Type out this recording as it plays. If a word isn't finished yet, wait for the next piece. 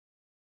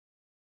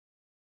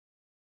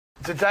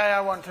Today I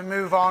want to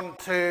move on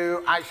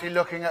to actually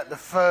looking at the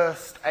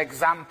first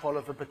example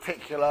of a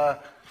particular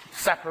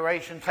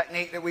separation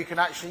technique that we can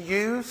actually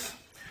use.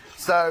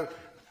 So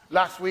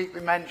last week we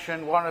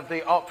mentioned one of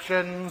the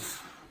options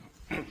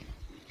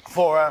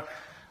for an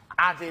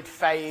added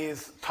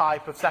phase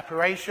type of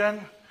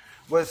separation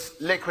was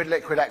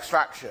liquid-liquid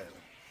extraction.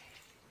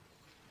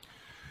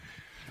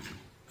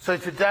 So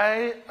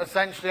today,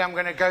 essentially, I'm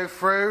going to go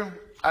through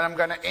and I'm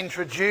going to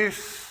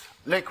introduce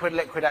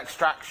liquid-liquid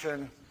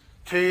extraction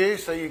to you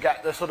so you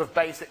get the sort of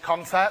basic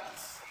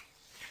concepts.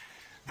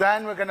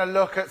 Then we're going to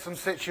look at some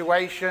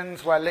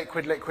situations where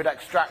liquid-liquid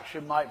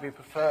extraction might be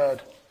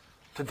preferred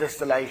to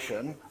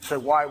distillation. So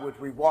why would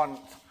we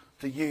want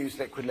to use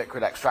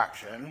liquid-liquid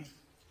extraction?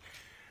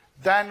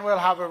 Then we'll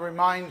have a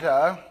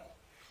reminder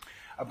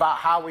about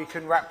how we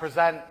can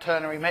represent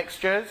ternary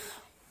mixtures,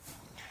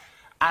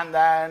 and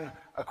then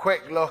a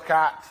quick look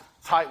at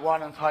type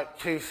 1 and type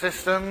 2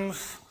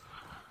 systems,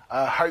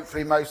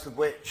 hopefully most of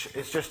which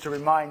is just to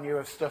remind you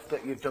of stuff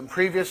that you've done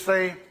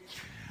previously.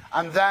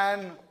 And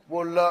then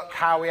we'll look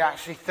how we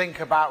actually think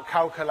about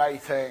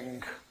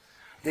calculating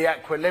the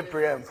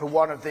equilibrium for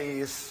one of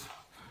these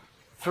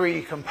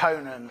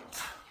three-component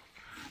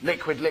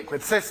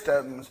liquid-liquid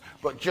systems,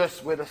 but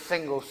just with a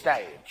single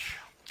stage.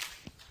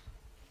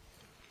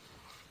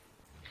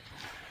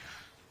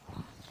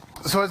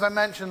 So as I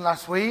mentioned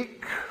last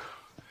week,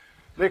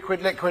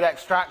 liquid-liquid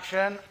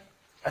extraction,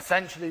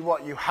 essentially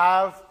what you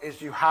have is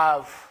you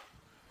have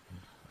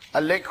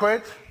a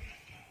liquid,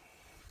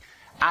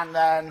 and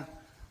then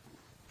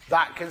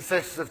that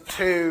consists of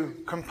two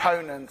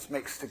components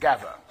mixed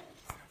together.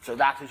 So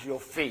that is your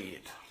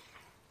feed.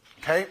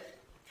 Okay?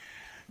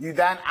 You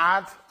then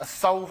add a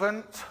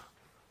solvent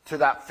to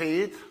that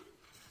feed,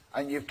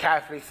 and you've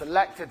carefully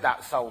selected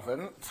that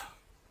solvent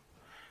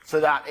so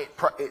that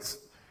it's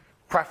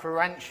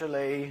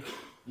preferentially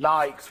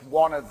likes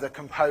one of the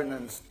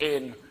components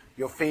in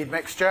your feed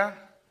mixture.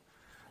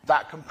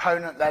 That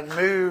component then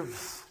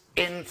moves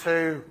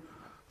into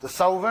the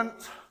solvent.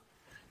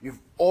 You've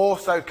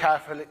also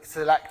carefully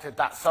selected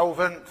that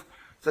solvent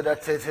so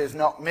that it is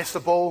not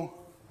miscible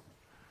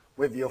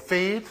with your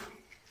feed.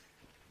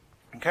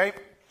 Okay?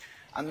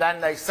 And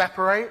then they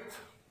separate,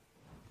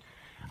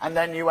 and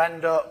then you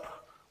end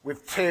up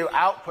with two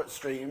output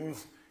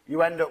streams.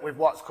 You end up with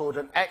what's called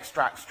an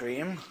extract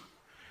stream,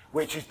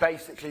 which is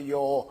basically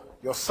your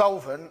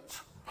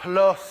solvent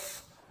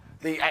plus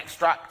the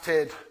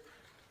extracted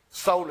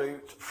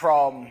solute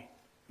from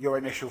your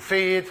initial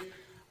feed,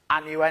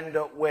 and you end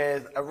up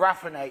with a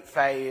raffinate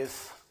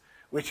phase,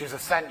 which is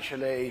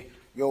essentially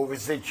your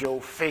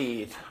residual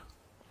feed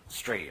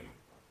stream.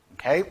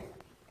 Okay?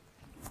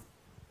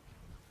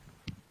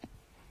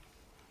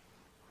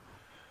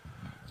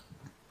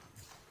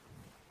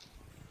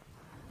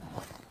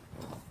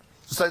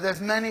 So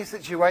there's many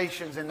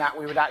situations in that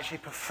we would actually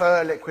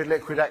prefer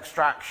liquid-liquid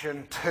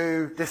extraction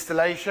to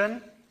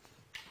distillation.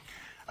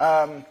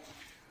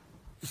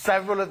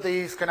 Several of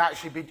these can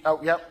actually be... Oh,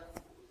 yep.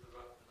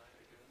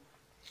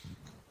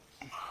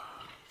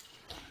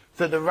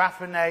 So the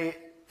raffinate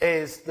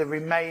is the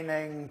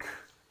remaining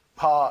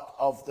part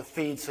of the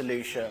feed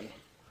solution.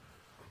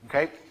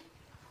 Okay?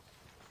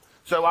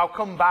 So I'll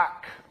come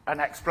back and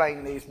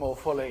explain these more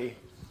fully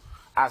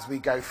as we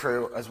go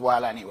through as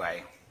well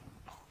anyway.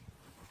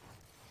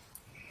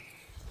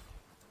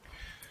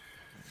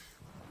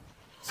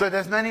 So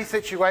there's many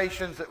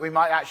situations that we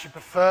might actually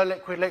prefer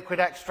liquid-liquid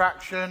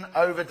extraction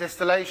over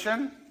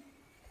distillation.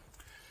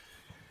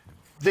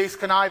 These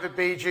can either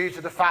be due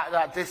to the fact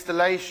that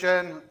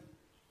distillation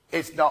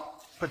is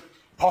not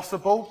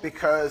possible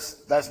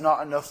because there's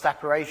not enough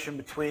separation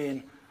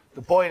between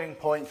the boiling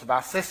points of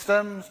our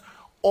systems,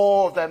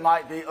 or there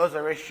might be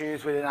other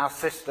issues within our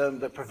system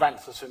that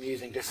prevents us from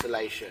using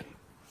distillation.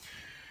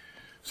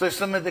 So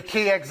some of the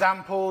key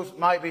examples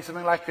might be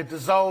something like a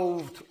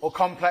dissolved or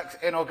complex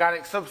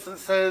inorganic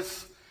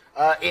substances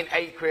in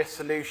aqueous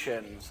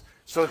solutions.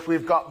 So if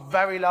we've got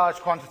very large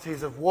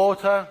quantities of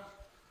water,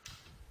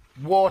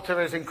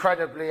 water is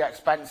incredibly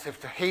expensive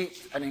to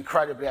heat and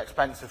incredibly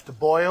expensive to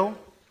boil.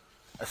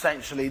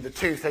 Essentially the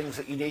two things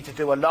that you need to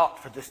do a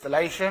lot for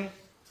distillation.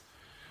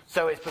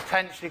 So it's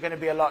potentially going to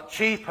be a lot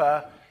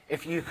cheaper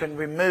if you can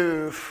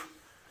remove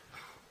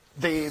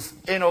these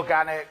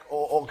inorganic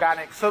or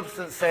organic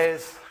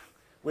substances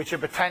which are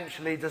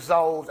potentially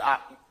dissolved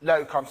at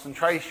low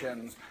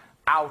concentrations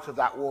out of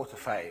that water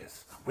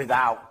phase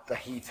without the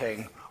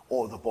heating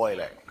or the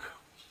boiling.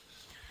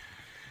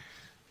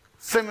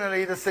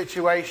 Similarly, the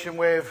situation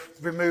with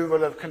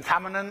removal of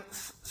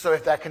contaminants. So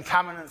if they're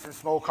contaminants in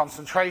small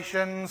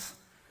concentrations,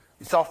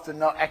 it's often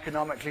not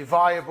economically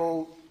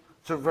viable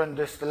to run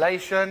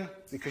distillation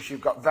because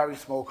you've got very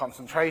small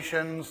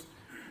concentrations.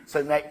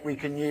 So we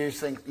can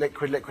use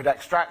liquid-liquid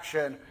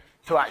extraction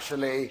to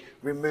actually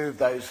remove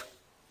those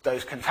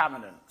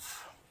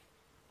contaminants.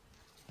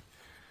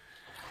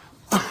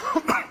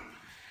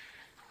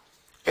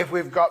 If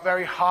we've got a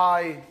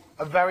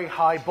very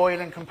high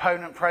boiling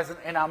component present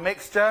in our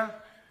mixture,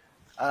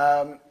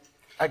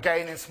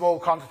 again in small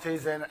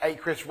quantities in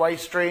aqueous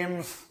waste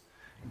streams,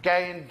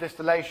 Again,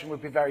 distillation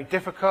would be very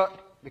difficult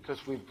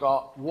because we've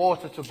got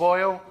water to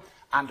boil,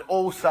 and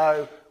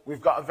also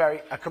we've got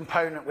a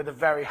component with a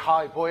very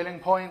high boiling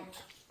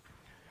point.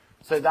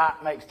 So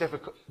that makes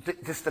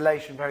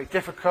distillation very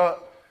difficult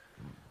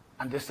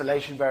and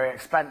distillation very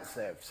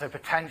expensive. So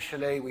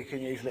potentially we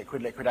can use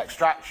liquid-liquid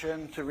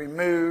extraction to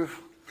remove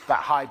that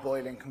high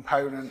boiling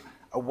component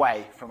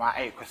away from our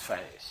aqueous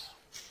phase.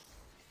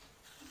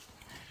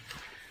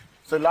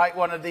 So like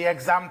one of the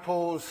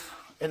examples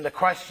in the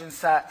question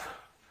set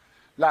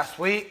last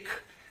week,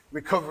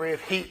 recovery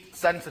of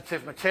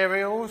heat-sensitive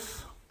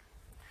materials.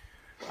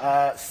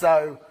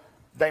 So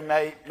they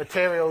made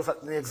materials,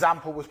 the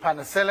example was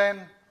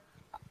penicillin,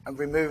 and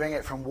removing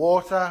it from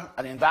water,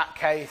 and in that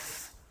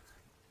case,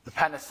 the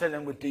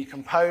penicillin would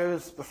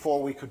decompose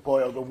before we could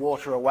boil the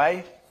water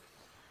away.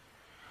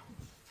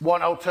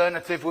 One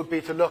alternative would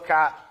be to look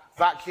at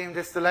vacuum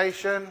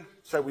distillation,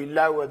 so we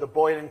lower the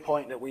boiling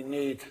point that we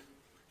need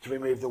to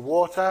remove the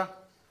water.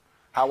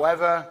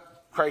 However,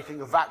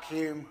 creating a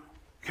vacuum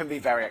can be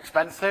very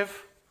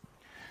expensive,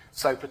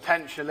 so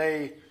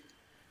potentially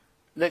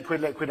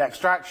liquid-liquid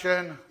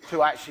extraction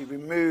to actually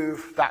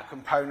remove that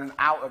component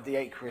out of the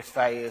aqueous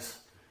phase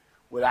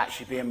would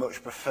actually be a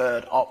much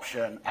preferred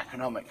option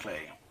economically.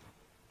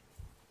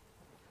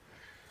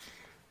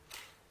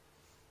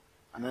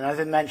 And then, as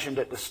I mentioned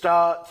at the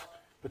start,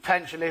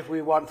 potentially if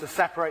we want to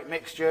separate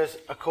mixtures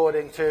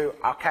according to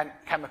our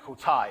chemical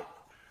type.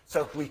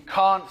 So if we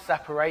can't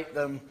separate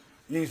them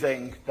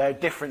using their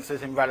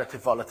differences in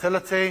relative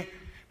volatility,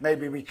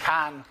 maybe we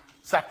can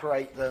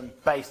separate them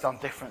based on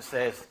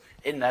differences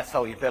in their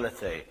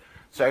solubility.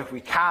 So if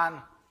we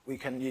can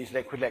use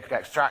liquid-liquid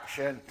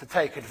extraction to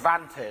take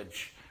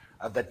advantage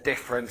of the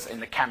difference in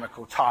the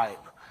chemical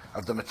type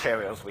of the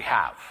materials we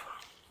have.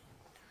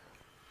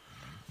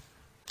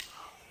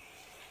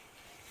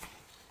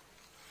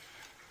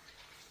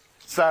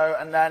 So,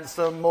 and then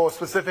some more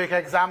specific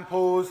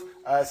examples.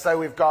 So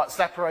we've got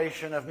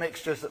separation of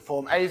mixtures that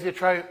form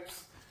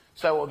azeotropes.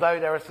 So although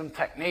there are some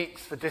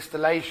techniques for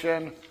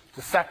distillation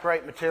to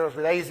separate materials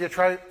with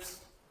azeotropes,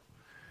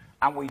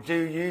 and we do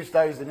use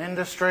those in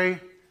industry,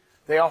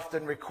 they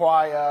often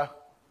require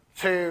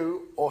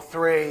 2 or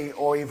 3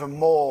 or even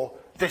more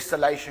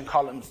distillation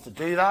columns to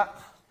do that.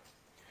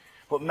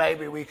 But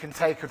maybe we can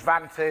take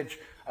advantage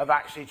of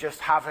actually just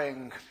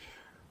having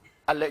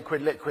a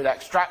liquid-liquid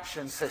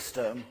extraction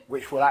system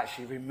which will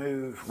actually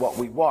remove what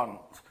we want.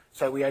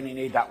 So we only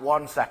need that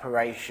one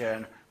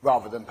separation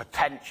rather than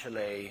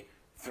potentially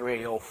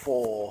 3 or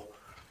 4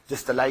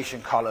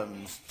 distillation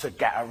columns to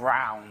get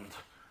around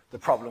the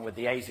problem with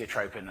the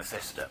azeotrope in the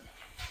system.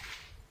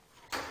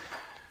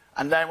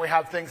 And then we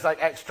have things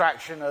like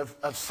extraction of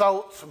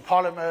salts from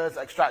polymers,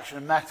 extraction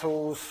of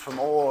metals from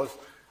ores,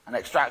 and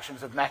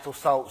extractions of metal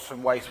salts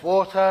from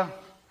wastewater.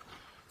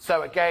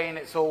 So again,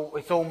 it's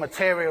all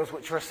materials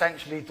which are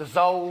essentially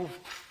dissolved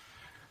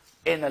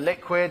in a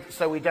liquid,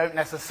 so we don't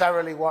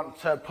necessarily want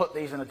to put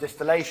these in a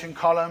distillation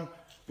column,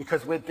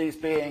 because with these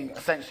being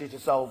essentially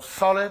dissolved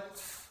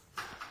solids,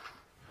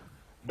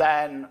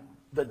 then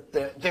the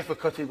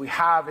difficulty we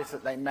have is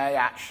that they may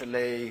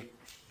actually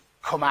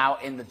come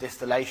out in the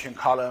distillation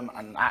column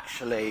and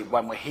actually,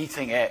 when we're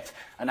heating it,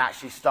 and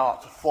actually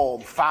start to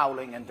form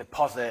fouling and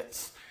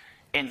deposits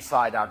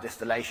inside our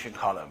distillation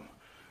column.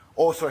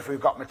 Also, if we've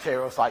got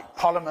materials like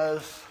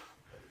polymers,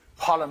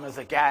 polymers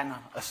again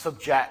are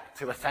subject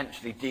to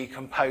essentially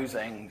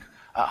decomposing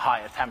at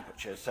higher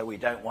temperatures, so we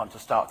don't want to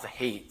start to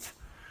heat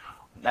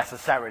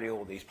necessarily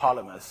all these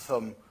polymers.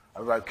 Some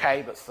are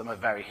okay, but some are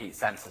very heat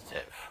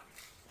sensitive.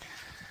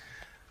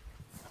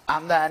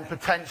 And then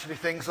potentially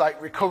things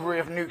like recovery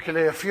of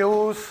nuclear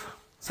fuels.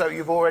 So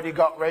you've already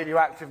got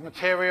radioactive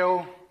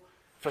material.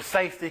 For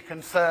safety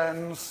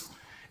concerns,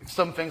 if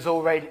something's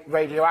already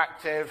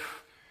radioactive,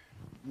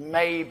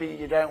 maybe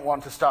you don't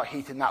want to start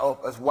heating that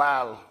up as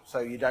well. So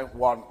you don't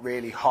want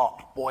really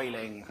hot,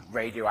 boiling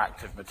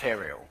radioactive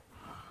material.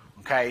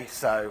 Okay,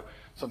 so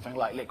something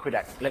like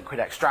liquid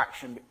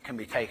extraction can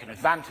be taken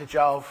advantage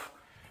of,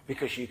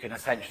 because you can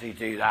essentially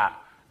do that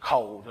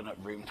cold and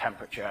at room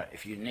temperature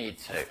if you need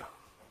to.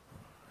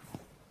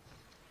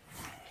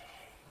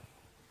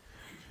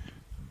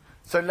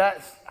 So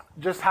let's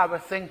just have a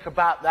think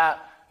about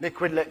that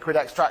liquid-liquid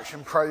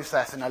extraction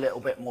process in a little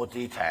bit more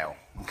detail,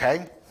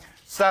 okay?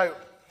 So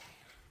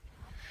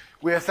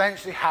we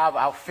essentially have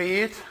our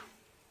feed,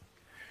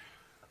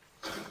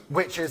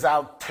 which is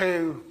our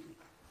 2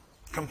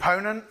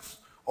 components,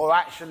 or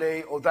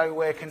actually, although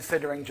we're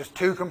considering just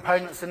 2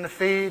 components in the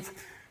feed,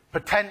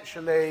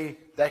 potentially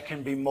there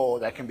can be more.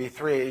 There can be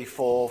 3,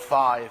 4,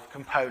 5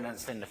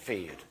 components in the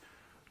feed,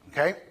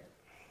 okay?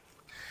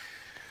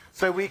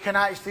 So we can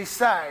actually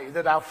say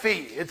that our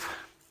feed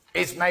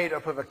is made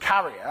up of a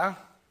carrier,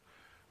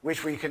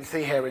 which we can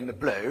see here in the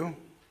blue,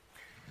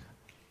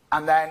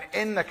 and then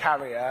in the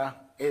carrier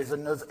is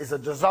a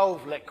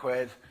dissolved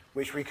liquid,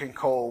 which we can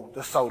call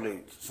the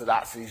solute. So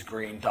that's these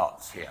green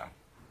dots here,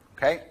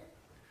 okay?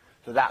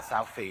 So that's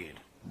our feed.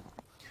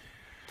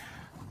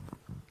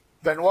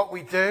 Then what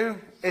we do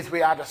is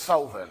we add a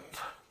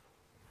solvent.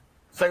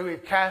 So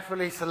we've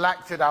carefully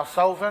selected our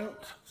solvent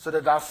so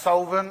that our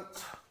solvent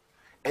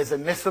is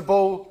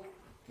immiscible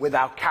with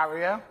our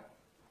carrier,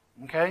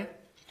 okay?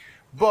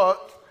 But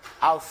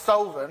our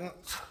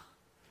solvent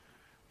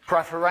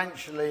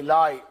preferentially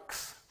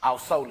likes our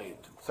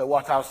solute. So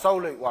what our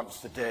solute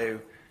wants to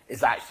do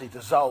is actually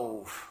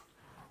dissolve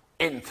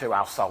into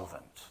our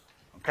solvent,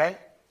 okay?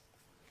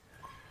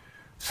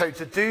 So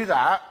to do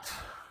that,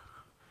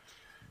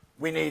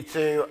 we need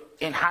to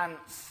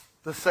enhance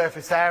the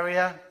surface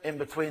area in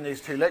between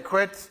these two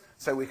liquids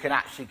so we can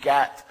actually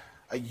get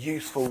a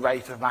useful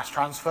rate of mass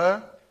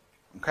transfer,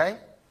 okay?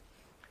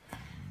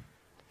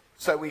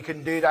 So we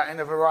can do that in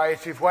a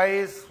variety of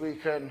ways. We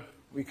can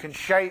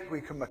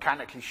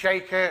mechanically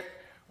shake it,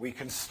 we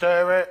can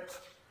stir it,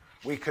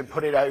 we can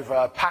put it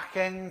over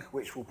packing,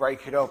 which will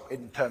break it up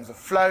in terms of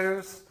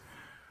flows,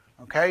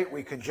 okay?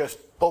 We can just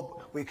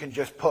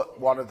put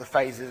one of the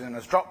phases in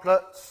as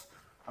droplets,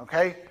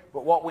 okay?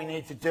 But what we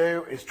need to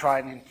do is try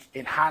and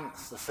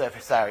enhance the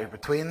surface area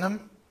between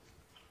them.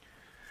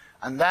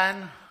 And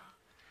then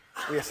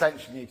we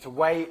essentially need to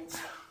wait.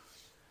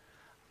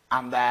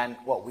 And then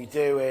what we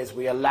do is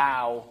we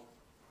allow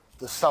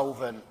the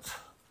solvent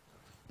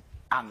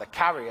and the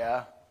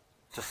carrier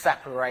to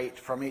separate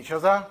from each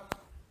other.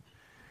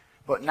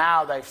 But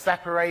now they've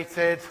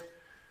separated.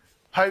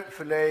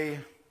 Hopefully,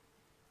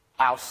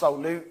 our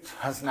solute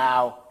has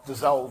now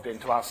dissolved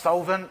into our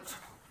solvent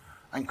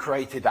and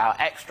created our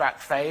extract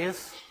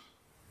phase,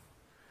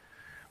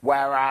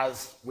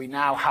 whereas we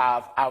now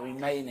have our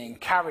remaining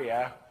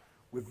carrier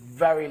with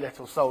very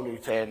little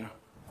solute in,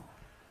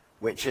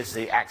 which is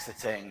the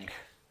exiting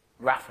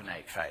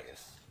raffinate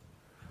phase.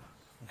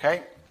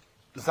 Okay?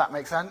 Does that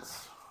make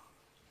sense?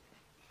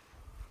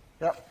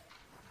 Yep.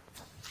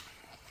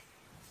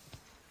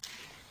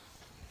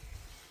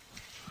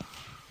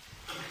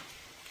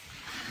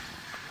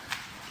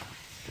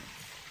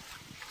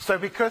 So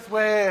because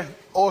we're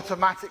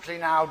automatically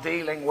now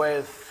dealing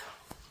with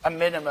a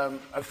minimum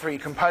of 3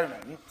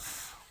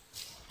 components,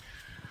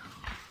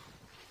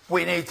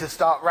 we need to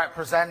start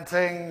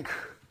representing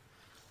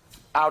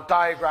our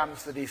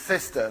diagrams for these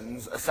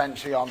systems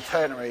essentially on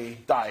ternary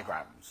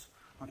diagrams.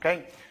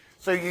 Okay?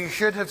 So you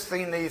should have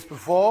seen these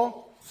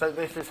before, so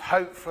this is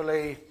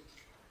hopefully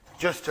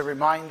just a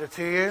reminder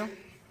to you.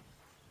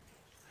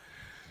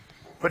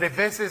 But if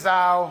this is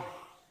our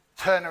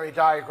ternary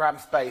diagram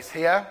space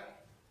here,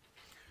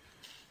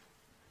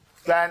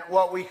 then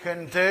what we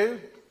can do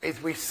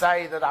is we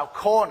say that our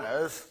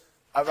corners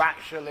are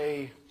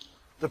actually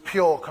the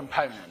pure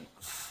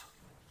components.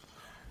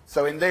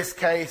 So in this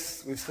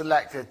case, we've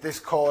selected this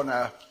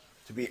corner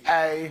to be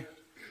A,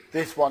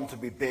 this one to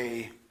be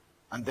B,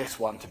 and this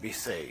one to be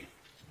C.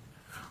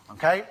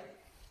 Okay?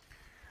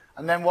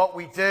 And then what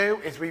we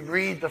do is we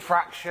read the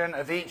fraction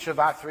of each of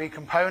our 3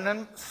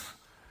 components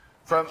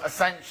from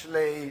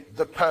essentially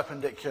the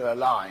perpendicular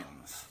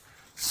lines.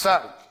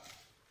 So,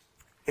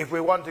 if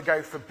we want to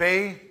go for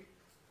B,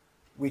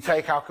 we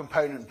take our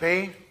component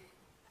B.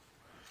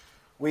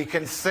 We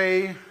can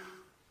see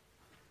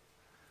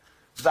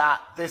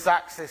that this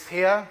axis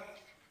here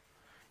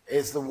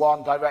is the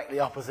one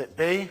directly opposite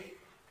B.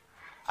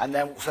 And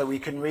then, so we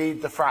can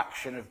read the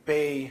fraction of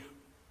B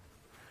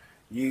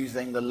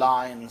using the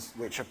lines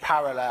which are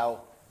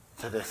parallel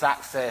to this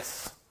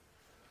axis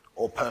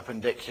or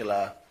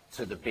perpendicular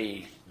to the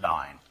B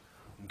line.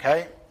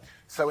 Okay?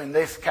 So in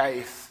this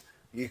case,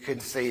 you can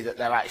see that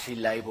they're actually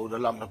labelled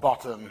along the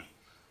bottom.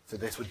 So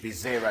this would be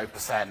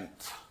 0%,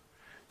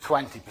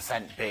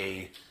 20%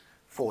 B,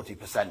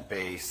 40%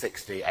 B,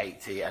 60,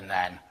 80, and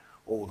then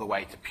all the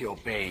way to pure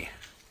B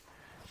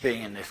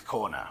being in this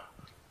corner.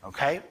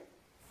 Okay?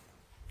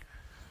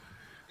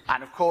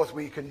 And of course,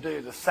 we can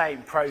do the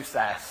same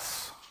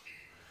process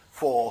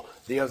for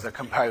the other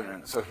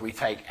components. So if we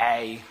take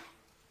A,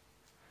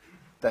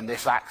 then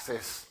this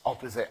axis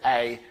opposite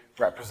A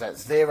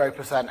represents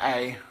 0%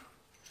 A.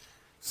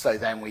 So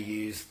then we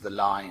use the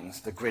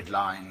lines, the grid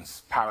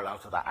lines, parallel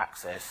to that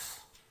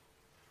axis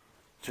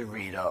to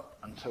read up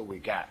until we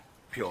get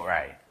pure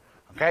A.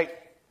 Okay?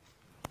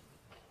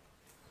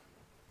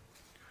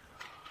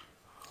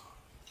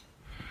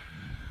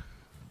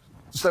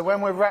 So when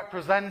we're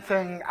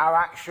representing our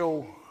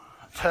actual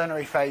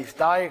ternary phase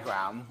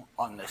diagram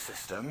on this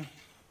system,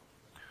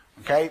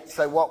 okay,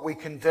 so what we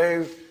can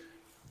do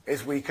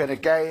is we can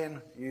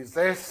again use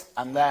this,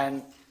 and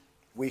then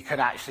we can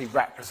actually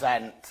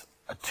represent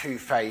a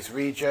 2-phase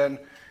region,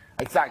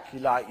 exactly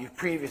like you've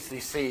previously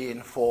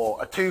seen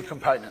for a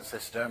 2-component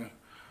system,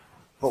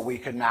 but we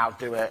can now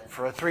do it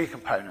for a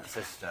 3-component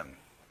system.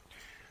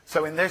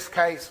 So in this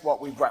case, what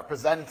we've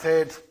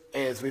represented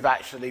is we've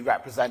actually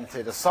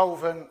represented a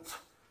solvent,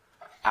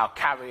 our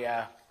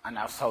carrier, and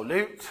our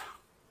solute.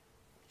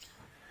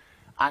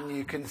 And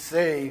you can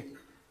see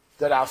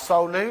that our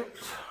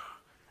solute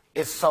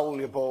is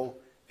soluble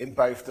in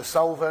both the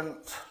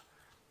solvent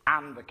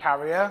and the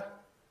carrier,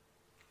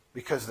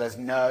 because there's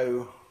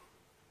no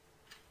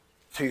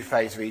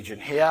 2-phase region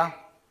here.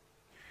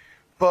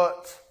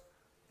 But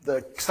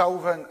the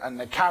solvent and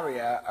the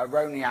carrier are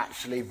only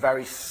actually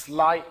very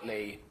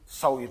slightly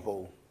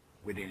soluble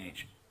within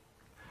each,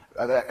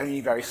 they're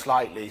only very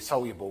slightly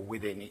soluble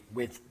with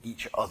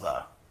each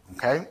other,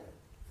 okay?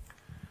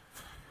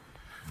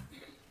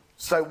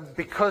 So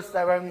because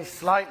they're only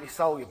slightly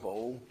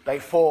soluble, they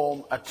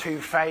form a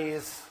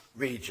two-phase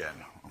region,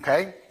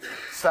 okay?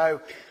 So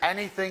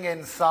anything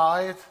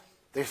inside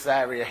this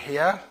area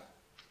here,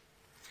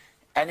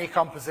 any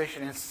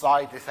composition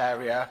inside this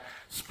area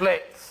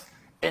splits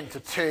into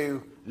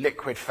two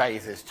liquid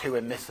phases, two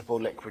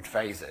immiscible liquid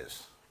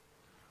phases,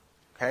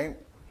 okay?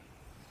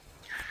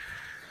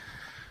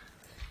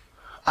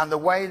 And the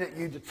way that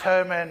you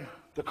determine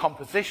the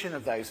composition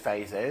of those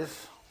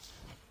phases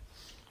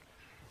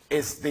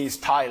is these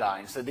tie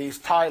lines. So these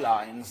tie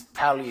lines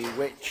tell you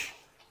which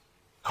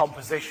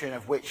composition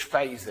of which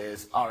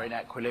phases are in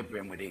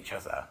equilibrium with each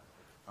other.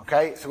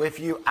 Okay, so if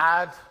you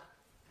have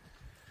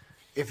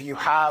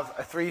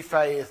a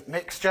three-phase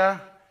mixture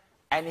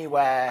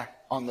anywhere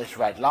on this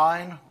red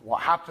line,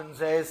 what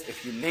happens is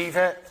if you leave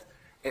it,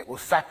 it will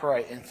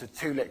separate into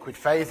two liquid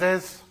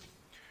phases.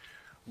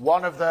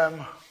 One of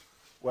them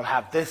will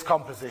have this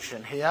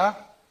composition here,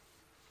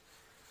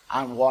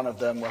 and one of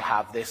them will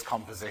have this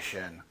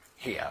composition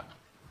here.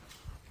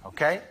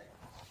 Okay?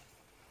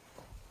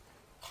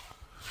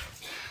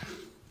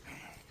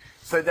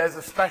 So there's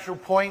a special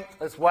point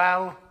as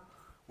well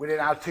within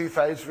our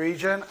two-phase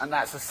region, and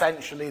that's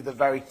essentially the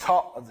very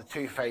top of the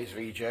two-phase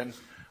region,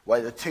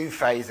 where the two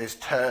phases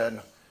turn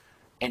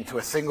into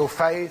a single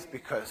phase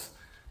because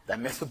they're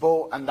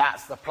miscible, and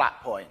that's the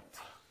Platt point.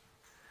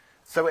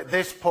 So at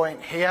this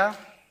point here,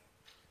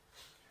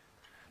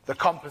 the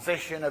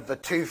composition of the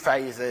two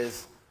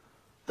phases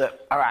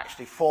that are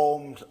actually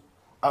formed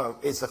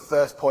is the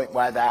first point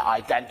where they're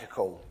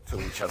identical to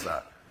each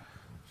other.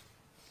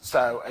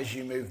 So as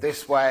you move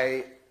this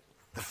way,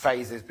 the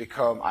phases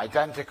become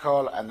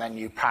identical, and then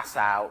you pass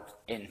out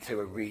into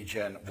a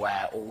region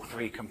where all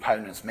three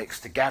components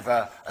mixed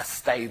together are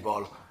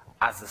stable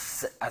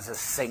as a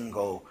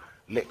single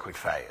liquid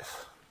phase.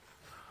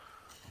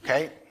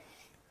 Okay?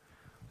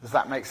 Does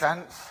that make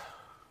sense?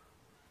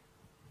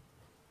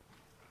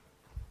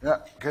 Yeah,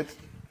 good.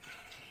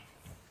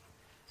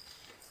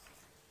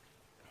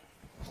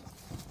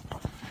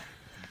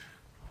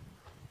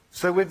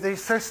 So with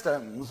these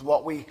systems,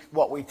 what we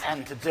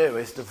tend to do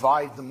is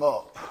divide them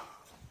up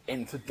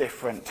into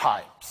different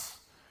types.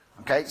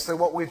 Okay, so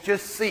what we've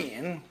just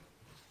seen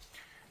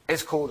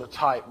is called a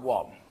type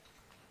 1.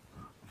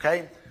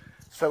 Okay,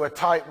 so a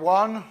type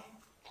 1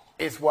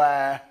 is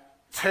where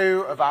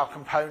two of our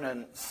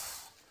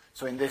components,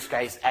 so in this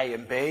case A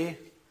and B,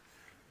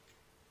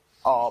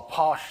 are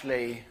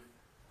partially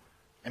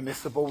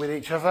immiscible with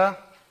each other,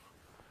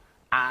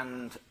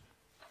 and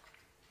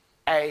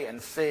A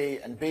and C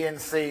and B and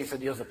C, so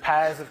the other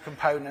pairs of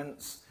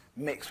components,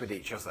 mix with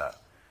each other.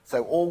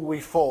 So all we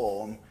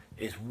form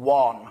is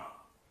one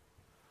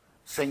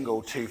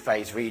single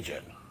two-phase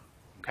region.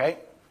 Okay?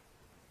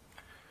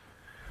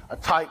 A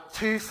type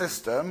 2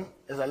 system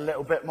is a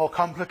little bit more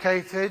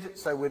complicated.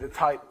 So with a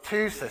type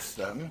 2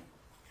 system,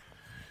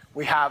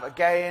 we have,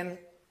 again,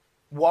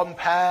 one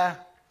pair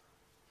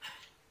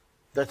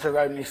that are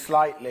only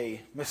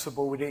slightly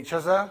miscible with each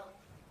other,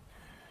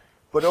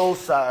 but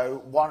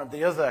also one of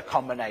the other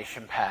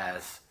combination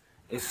pairs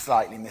is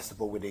slightly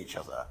miscible with each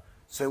other.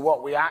 So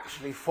what we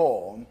actually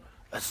form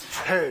is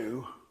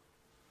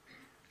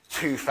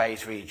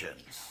two-phase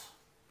regions.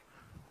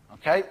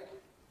 Okay?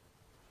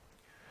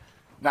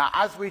 Now,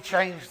 as we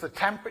change the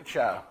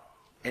temperature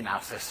in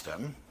our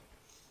system,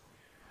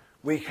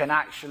 we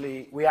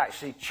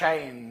actually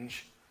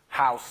change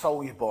how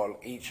soluble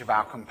each of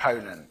our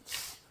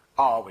components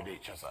are with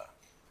each other.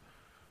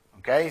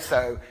 Okay,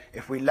 so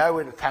if we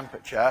lower the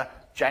temperature,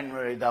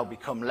 generally they'll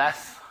become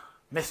less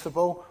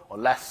miscible or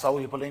less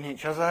soluble in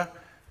each other.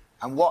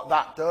 And what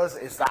that does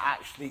is that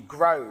actually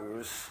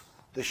grows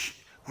the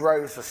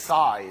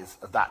size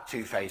of that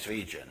two-phase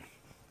region.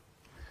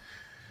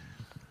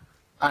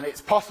 And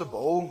it's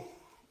possible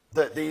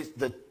that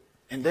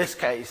in this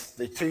case,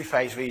 the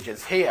two-phase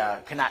regions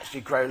here can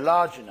actually grow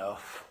large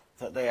enough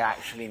that they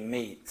actually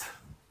meet.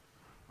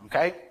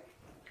 Okay?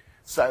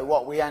 So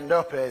what we end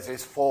up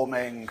is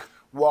forming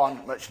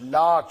one much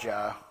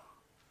larger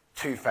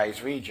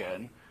two-phase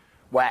region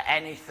where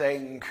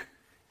anything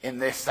in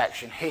this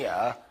section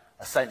here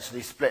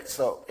essentially splits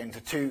up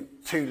into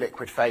two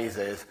liquid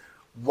phases,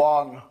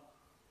 one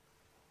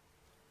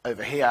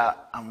over here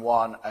and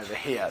one over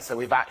here. So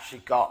we've actually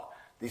got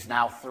these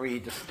now three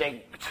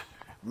distinct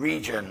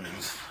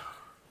regions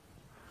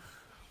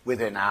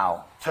within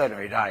our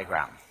ternary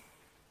diagram.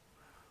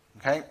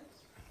 Okay?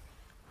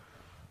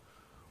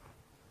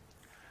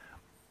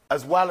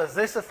 As well as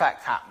this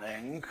effect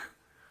happening,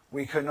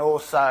 we can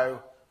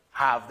also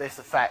have this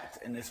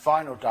effect in this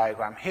final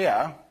diagram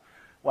here,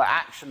 where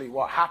actually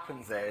what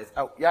happens is,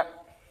 oh, yep.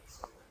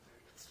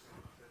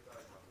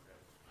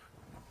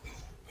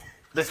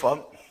 This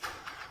one.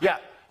 Yeah,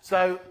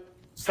 so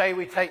say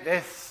we take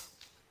this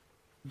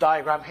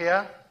diagram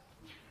here.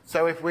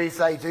 So if we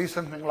say do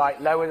something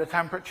like lower the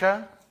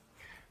temperature,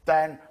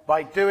 then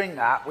by doing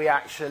that we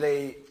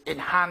actually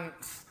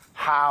enhance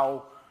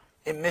how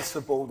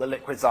immiscible the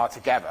liquids are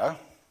together,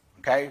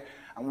 okay?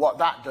 And what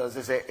that does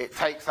is it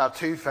takes our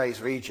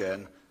two-phase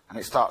region and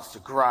it starts to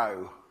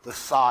grow the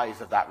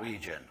size of that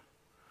region,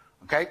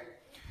 okay?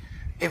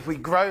 If we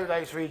grow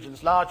those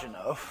regions large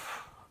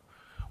enough,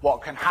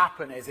 what can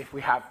happen is if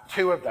we have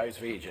two of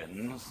those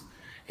regions,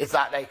 is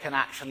that they can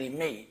actually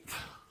meet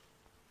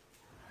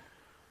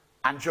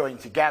and join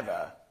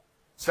together.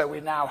 So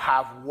we now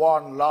have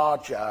one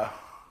larger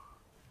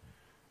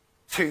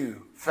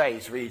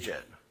two-phase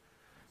region.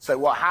 So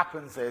what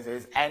happens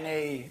is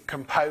any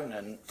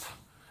component,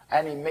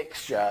 any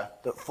mixture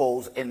that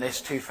falls in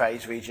this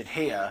two-phase region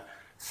here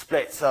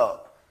splits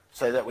up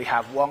so that we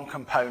have one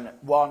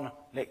component, one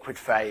liquid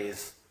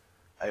phase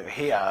over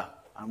here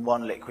and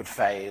one liquid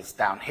phase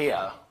down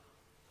here.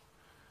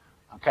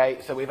 Okay,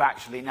 so we've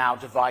actually now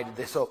divided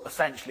this up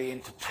essentially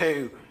into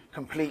two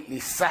completely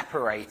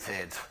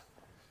separated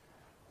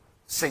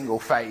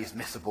single-phase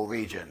miscible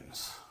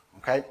regions.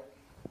 Okay?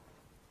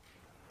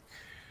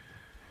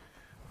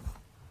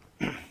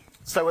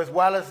 So as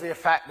well as the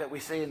effect that we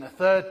see in the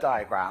third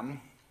diagram,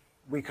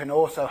 we can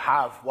also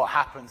have what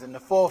happens in the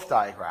fourth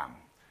diagram.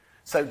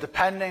 So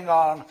depending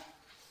on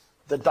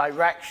the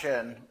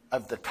direction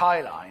of the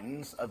tie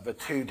lines of the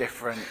two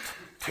different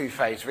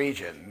two-phase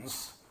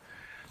regions,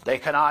 they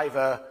can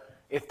either,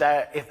 if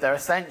they're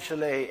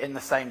essentially in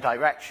the same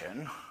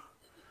direction,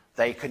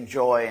 they can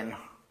join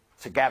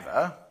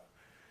together.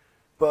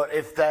 But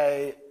if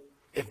they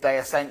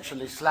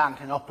essentially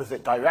slant in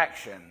opposite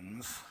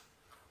directions,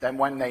 then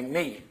when they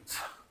meet,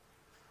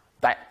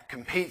 that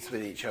competes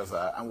with each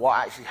other. And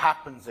what actually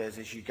happens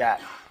is you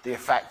get the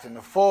effect in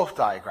the fourth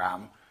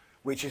diagram,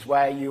 which is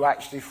where you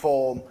actually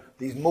form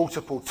these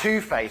multiple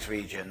two-phase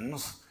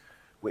regions,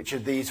 which are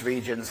these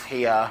regions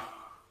here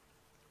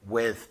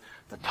with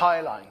the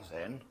tie lines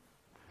in.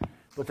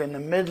 But in the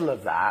middle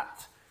of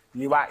that,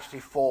 you actually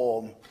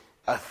form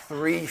a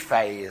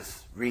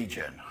three-phase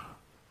region.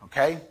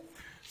 Okay?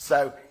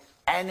 So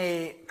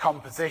any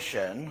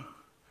composition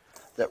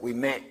that we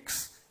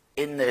mix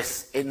in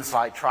this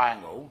inside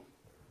triangle,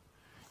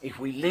 if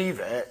we leave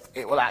it,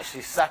 it will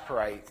actually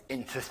separate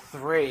into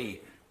three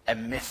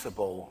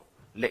immiscible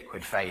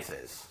liquid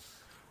phases.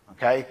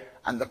 Okay?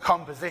 And the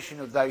composition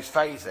of those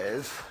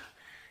phases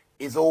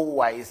is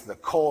always the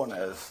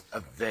corners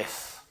of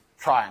this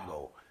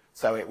triangle.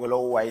 So it will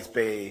always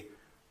be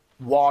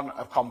one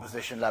of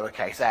composition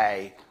lowercase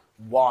a,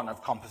 one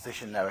of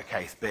composition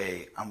lowercase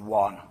b, and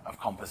one of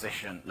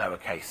composition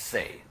lowercase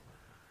c.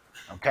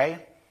 Okay?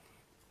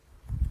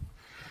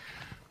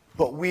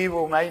 But we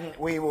will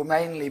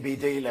mainly be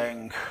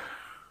dealing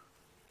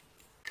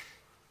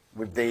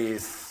with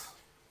these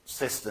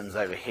systems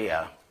over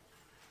here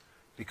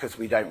because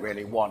we don't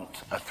really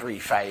want a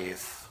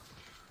three-phase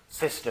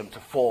system to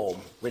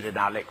form within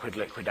our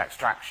liquid-liquid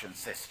extraction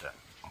system.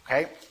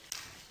 Okay?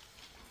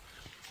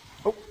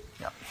 Oh,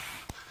 yeah.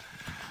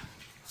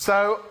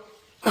 So,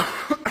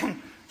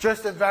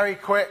 just very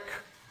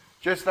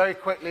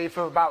quickly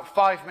for about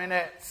 5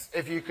 minutes,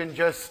 if you can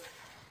just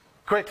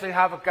quickly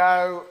have a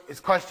go. It's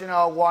question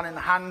R1 in the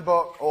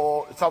handbook,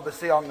 or it's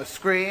obviously on the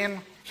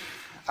screen.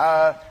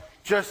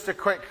 Just to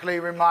quickly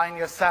remind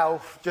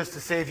yourself, just to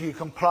see if you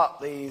can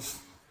plot these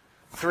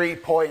 3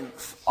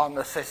 points on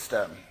the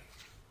system.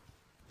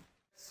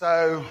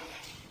 So,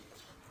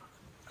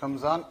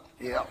 comes on,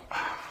 yeah.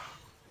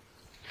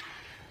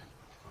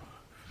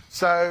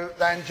 So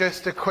then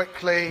just to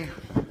quickly,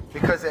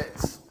 because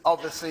it's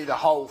obviously the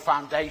whole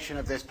foundation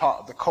of this part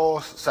of the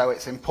course, so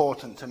it's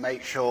important to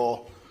make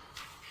sure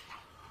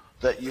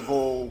that you've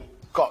all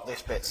got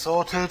this bit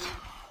sorted. In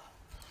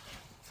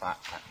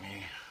fact, let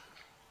me...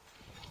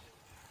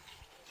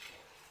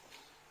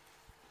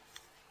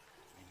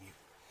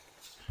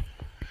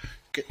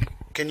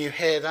 Can you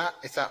hear that?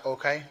 Is that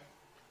okay?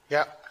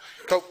 Yeah.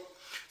 Cool.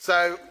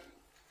 So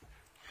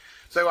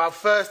our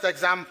first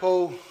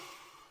example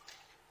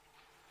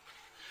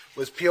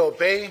was pure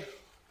B.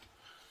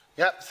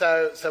 Yep.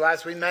 So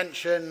as we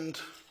mentioned,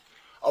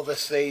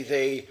 obviously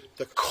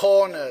the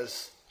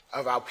corners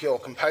of our pure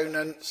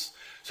components.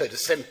 So the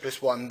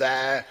simplest one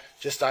there,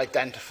 just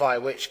identify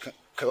which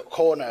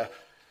corner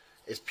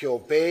is pure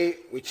B,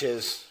 which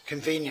is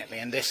conveniently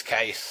in this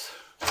case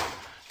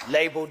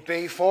labeled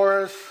B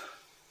for us.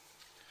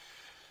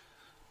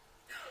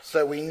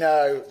 So we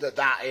know that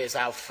that is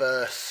our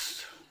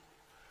first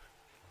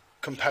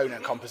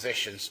component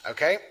compositions,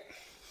 okay?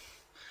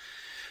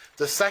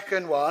 The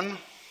second one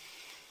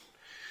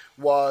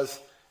was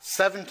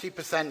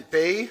 70%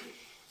 B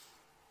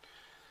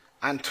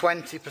and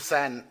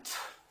 20%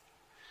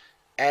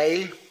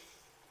 A.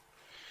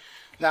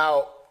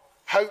 Now,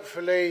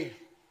 hopefully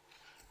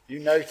you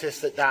notice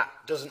that that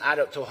doesn't add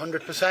up to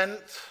 100%.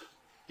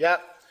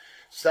 Yep.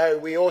 So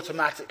we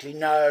automatically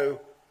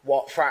know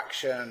what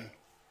fraction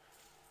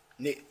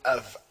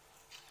of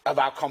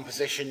our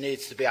composition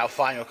needs to be our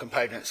final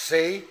component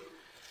C,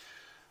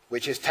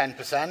 which is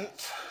 10%.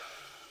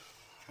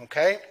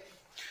 Okay?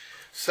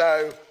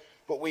 So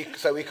we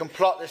can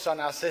plot this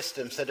on our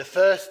system. So the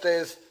first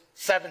is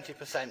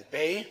 70%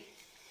 B.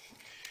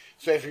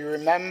 So if you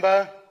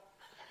remember,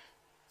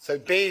 So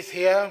B's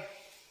here.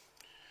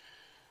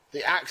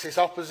 The axis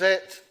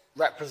opposite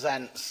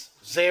represents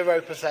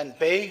 0%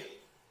 B.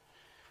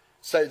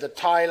 So the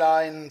tie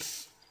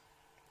lines,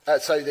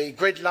 so the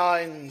grid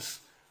lines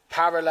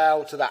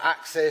parallel to the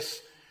axis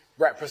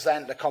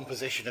represent the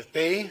composition of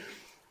B.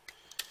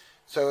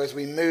 So as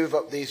we move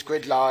up these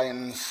grid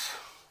lines,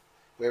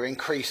 we're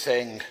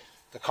increasing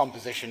the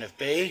composition of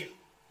B.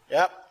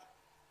 Yep.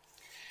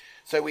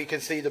 So we can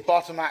see the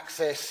bottom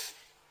axis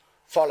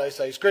follows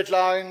those grid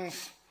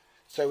lines.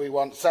 So we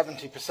want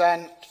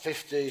 70%,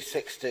 50,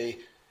 60,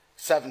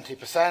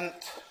 70%.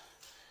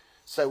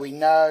 So we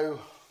know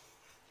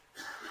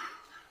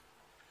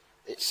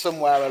it's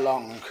somewhere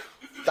along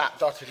that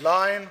dotted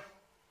line.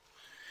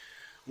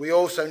 We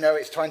also know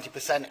it's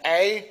 20%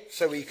 A,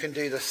 so we can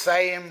do the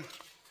same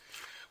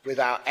with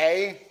our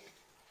A.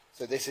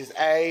 So this is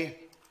A,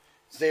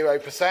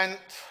 0%,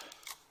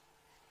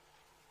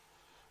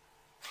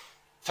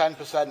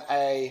 10%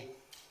 A,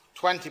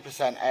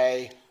 20%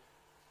 A.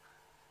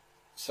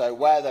 So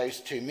where those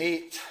two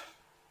meet,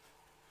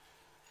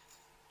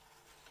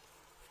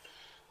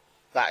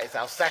 that is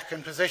our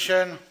second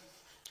position.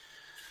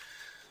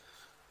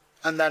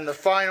 And then the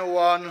final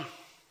one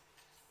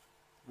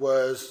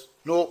was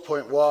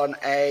 0.1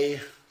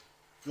 A,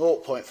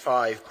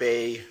 0.5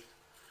 B,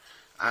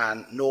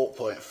 and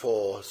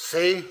 0.4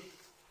 C.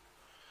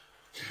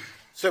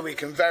 So we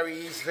can very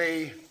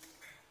easily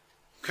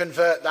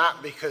convert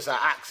that because our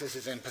axis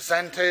is in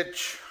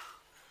percentage.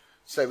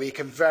 So we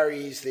can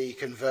very easily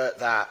convert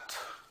that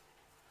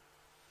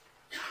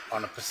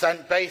on a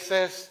percent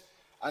basis,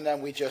 and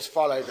then we just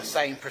follow the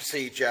same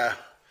procedure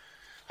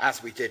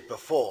as we did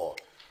before.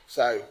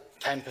 So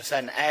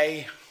 10%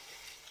 A,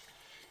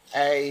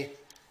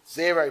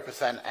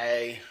 0%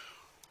 A,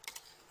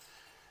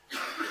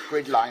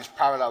 grid lines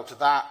parallel to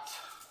that.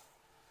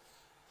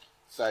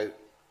 So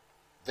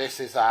this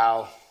is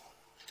our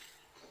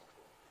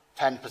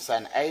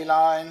 10% A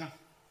line.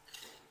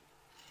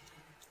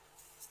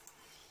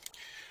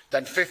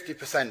 Then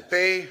 50%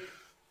 B,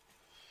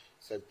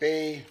 so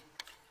B,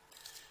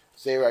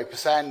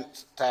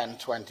 0%, 10,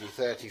 20,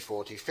 30,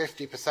 40,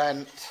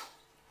 50%.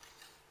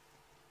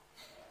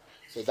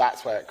 So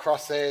that's where it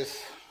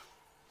crosses.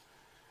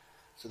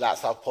 So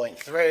that's our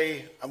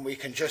 0.3, and we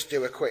can just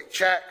do a quick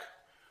check.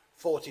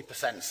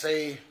 40%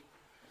 C,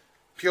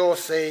 pure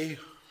C,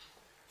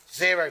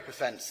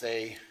 0%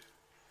 C,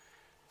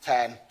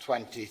 10,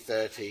 20,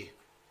 30,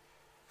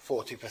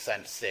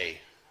 40% C.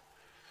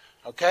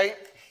 Okay?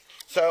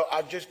 So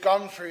I've just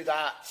gone through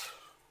that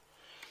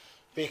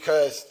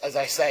because, as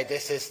I say,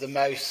 this is the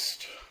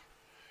most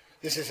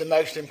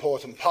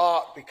important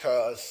part,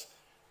 because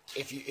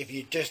if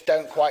you just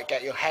don't quite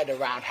get your head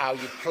around how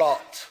you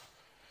plot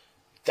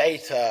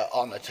data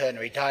on the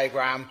ternary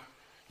diagram,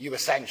 you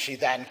essentially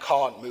then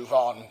can't move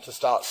on to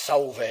start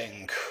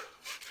solving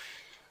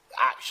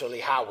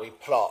actually how we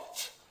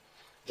plot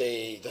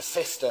the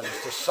systems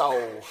to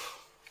solve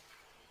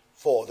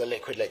for the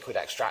liquid-liquid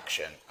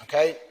extraction.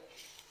 Okay?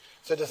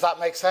 So does that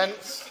make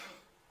sense?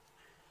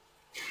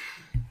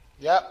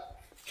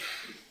 Yep.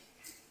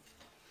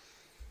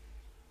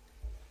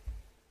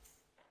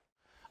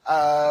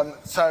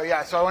 So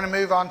I want to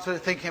move on to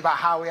thinking about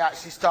how we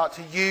actually start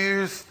to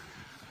use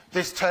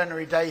this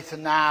ternary data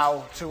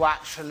now to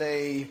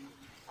actually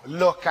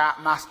look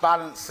at mass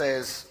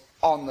balances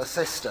on the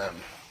system.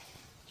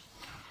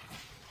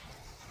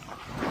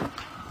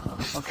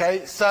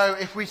 Okay, so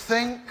if we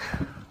think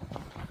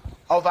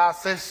of our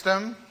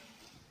system,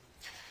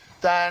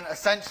 then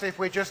essentially if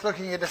we're just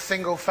looking at a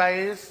single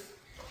phase,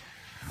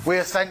 we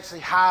essentially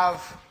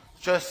have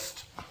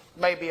just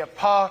maybe a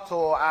part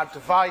or our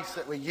device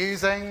that we're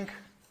using,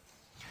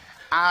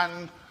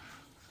 and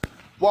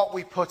what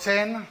we put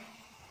in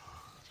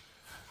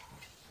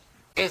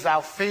is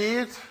our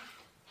feed,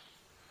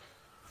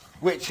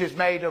 which is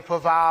made up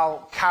of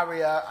our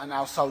carrier and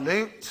our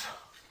solute,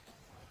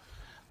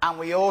 and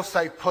we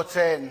also put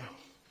in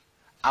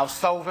our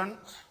solvent.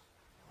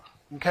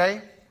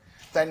 Okay,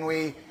 then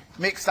we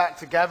mix that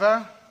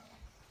together,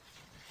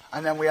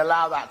 and then we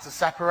allow that to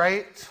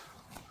separate.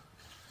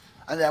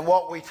 And then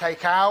what we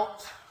take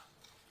out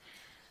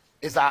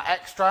is our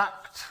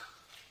extract,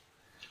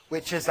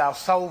 which is our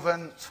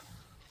solvent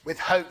with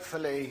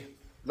hopefully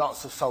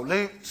lots of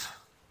solute,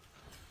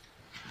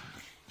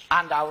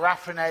 and our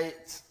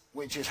raffinate,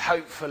 which is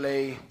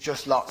hopefully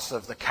just lots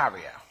of the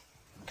carrier.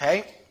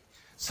 Okay?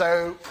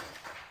 So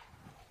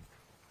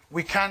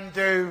we can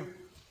do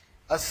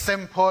a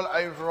simple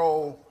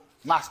overall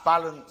mass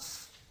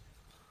balance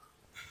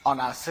on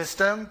our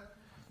system.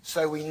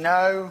 So we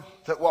know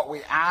that what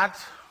we add,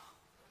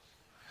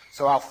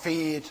 so our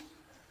feed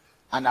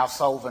and our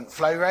solvent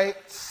flow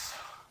rates,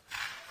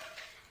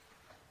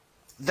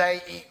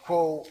 they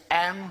equal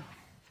M,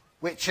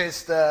 which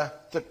is the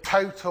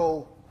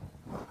total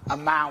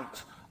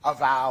amount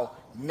of our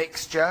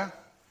mixture.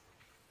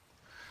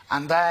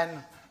 And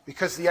then,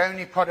 because the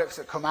only products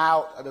that come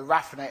out are the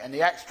raffinate and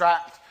the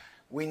extract,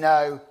 we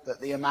know that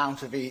the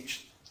amount of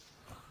each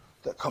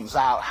that comes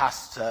out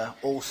has to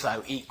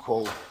also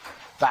equal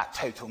that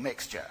total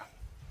mixture.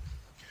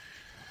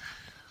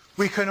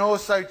 We can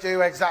also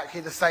do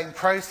exactly the same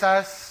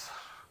process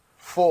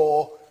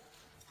for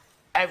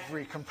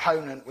every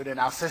component within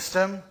our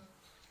system.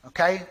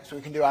 Okay, so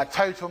we can do our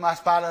total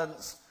mass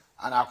balance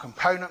and our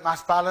component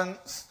mass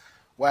balance,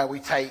 where we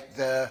take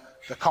the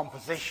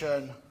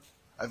composition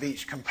of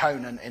each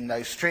component in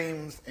those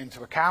streams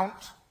into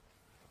account.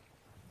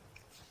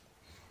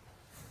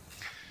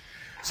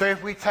 So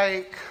if we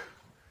take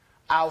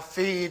our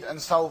feed and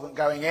solvent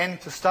going in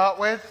to start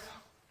with,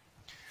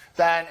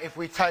 then if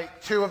we take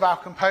two of our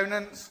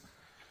components,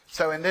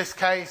 so in this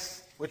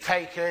case we're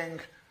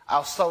taking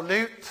our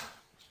solute,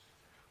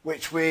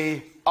 which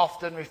we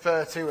often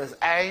refer to as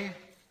A,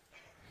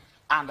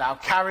 and our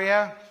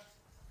carrier,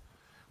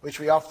 which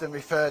we often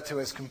refer to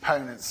as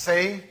component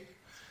C,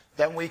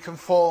 then we can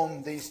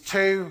form these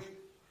two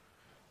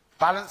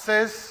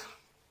balances.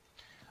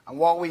 And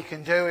what we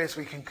can do is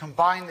we can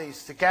combine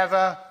these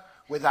together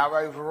with our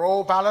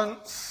overall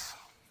balance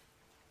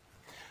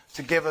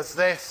to give us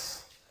this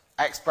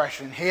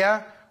expression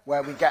here,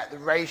 where we get the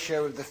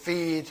ratio of the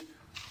feed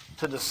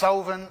to the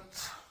solvent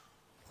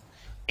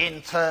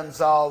in terms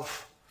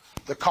of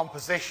the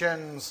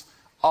compositions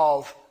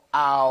of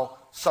our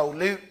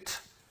solute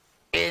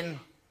in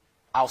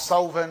our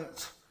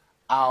solvent,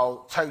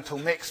 our total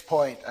mix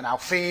point and our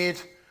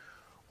feed,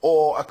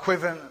 or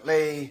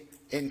equivalently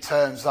in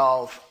terms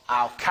of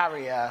our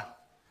carrier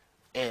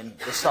in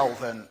the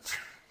solvent,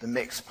 the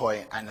mix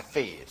point and the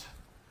feed.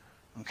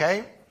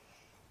 Okay?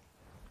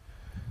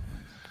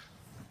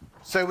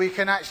 So we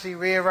can actually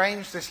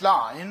rearrange this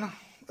line,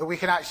 or we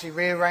can actually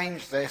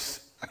rearrange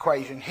this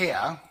equation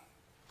here,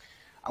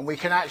 and we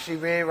can actually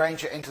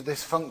rearrange it into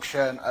this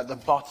function at the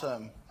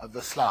bottom of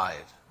the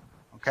slide.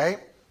 Okay?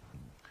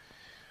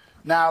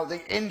 Now,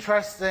 the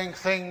interesting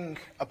thing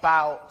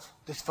about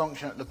this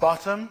function at the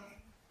bottom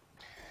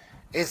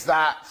is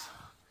that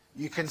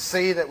you can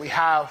see that we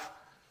have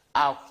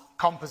our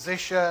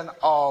composition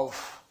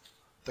of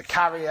the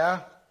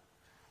carrier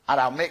at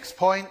our mix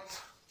point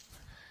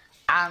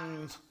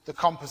and the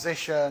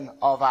composition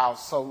of our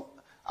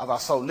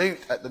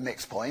solute at the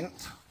mix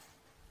point.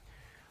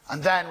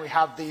 And then we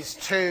have these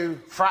two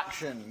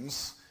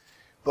fractions,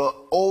 but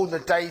all the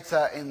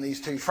data in these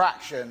two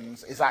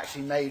fractions is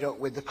actually made up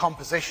with the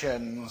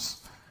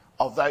compositions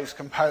of those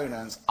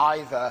components,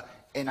 either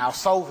in our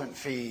solvent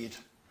feed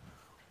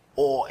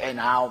or in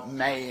our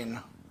main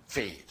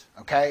feed,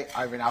 okay?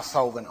 Either in our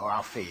solvent or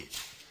our feed,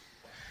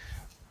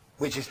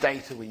 which is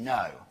data we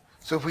know.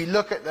 So if we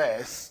look at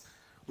this,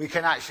 we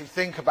can actually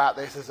think about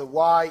this as a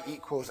y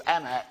equals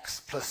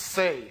mx plus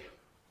c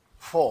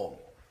form.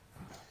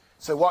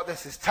 So what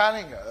this is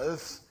telling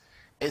us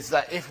is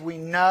that if we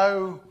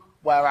know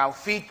where our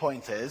feed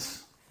point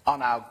is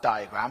on our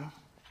diagram,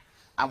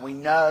 and we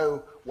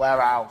know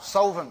where our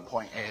solvent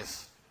point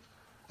is,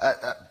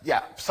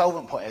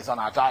 solvent point is on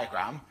our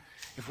diagram,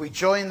 if we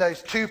join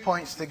those 2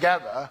 points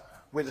together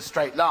with a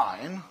straight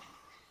line,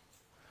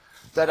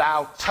 that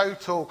our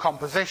total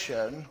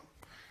composition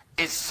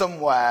is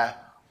somewhere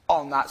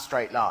on that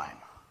straight line.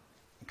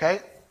 Okay?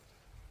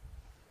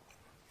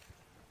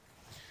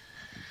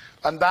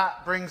 And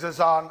that brings us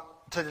on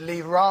to the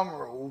lever arm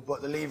rule,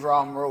 but the lever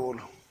arm rule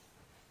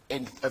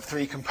of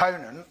three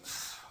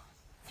components.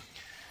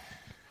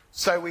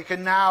 So we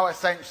can now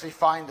essentially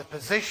find the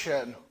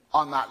position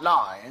on that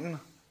line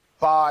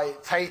by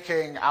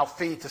taking our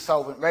feed to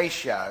solvent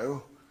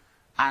ratio,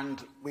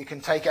 and we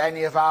can take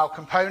any of our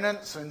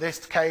components. So in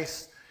this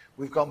case,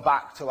 we've gone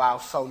back to our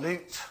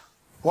solute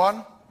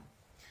one,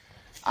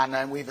 and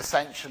then we've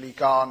essentially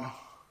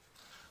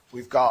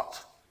we've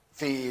got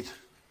feed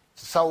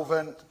to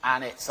solvent,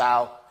 and it's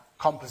our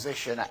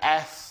composition at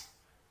S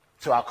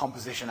to our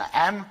composition at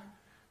M,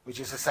 which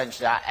is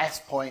essentially our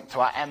S point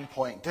to our M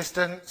point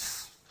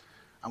distance,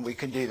 and we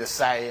can do the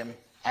same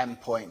M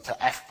point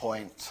to F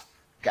point,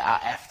 get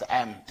our F to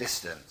M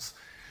distance.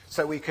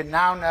 So we can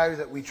now know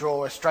that we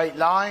draw a straight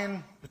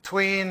line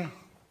between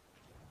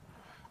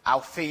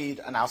our feed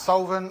and our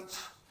solvent,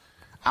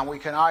 and we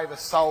can either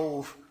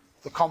solve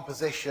the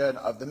composition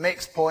of the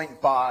mix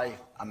point by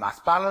a mass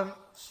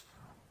balance,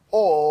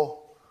 or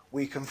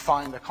we can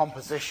find the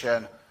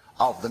composition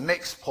of the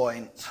mix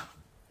point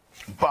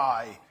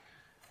by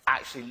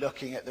actually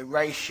looking at the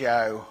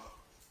ratio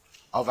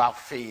of our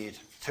feed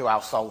to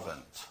our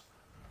solvent.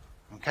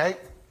 Okay?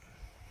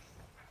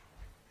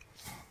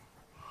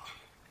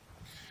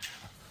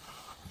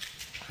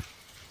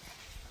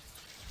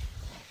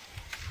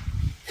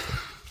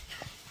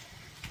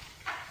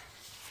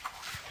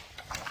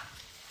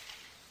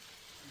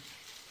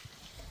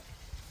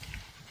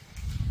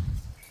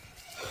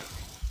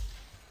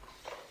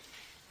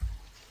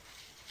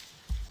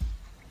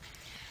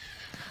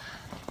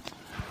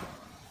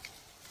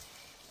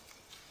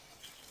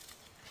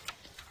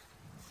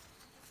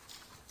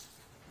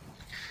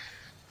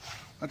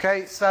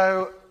 Okay,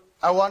 so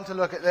I want to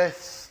look at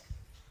this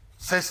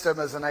system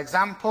as an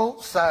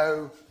example.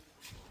 So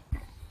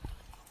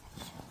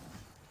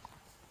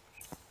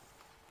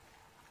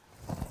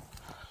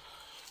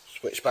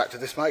switch back to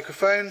this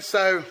microphone.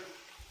 So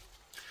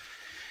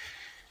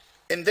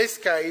in this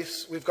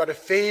case, we've got a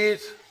feed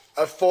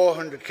of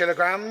 400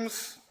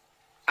 kilograms,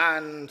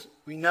 and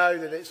we know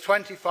that it's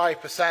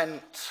 25%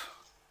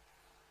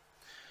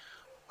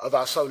 of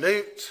our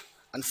solute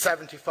and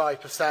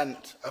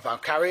 75% of our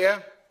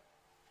carrier.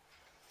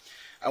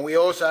 And we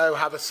also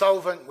have a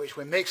solvent which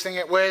we're mixing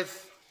it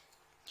with,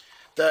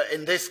 that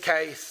in this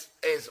case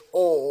is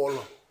all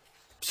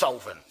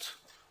solvent.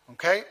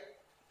 Okay?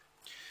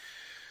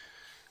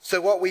 So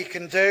what we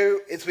can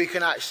do is we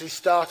can actually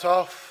start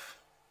off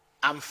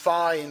and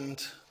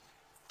find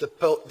the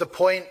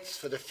points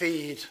for the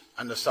feed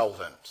and the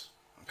solvent.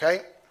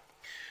 Okay?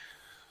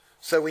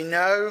 So we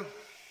know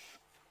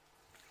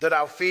that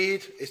our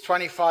feed is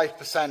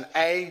 25%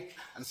 A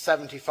and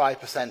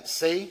 75%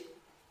 C.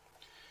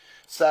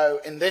 So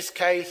in this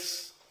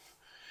case,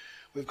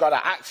 we've got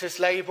our axis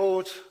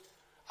labelled.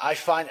 I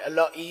find it a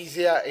lot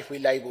easier if we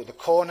label the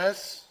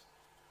corners.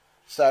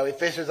 So if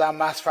this is our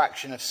mass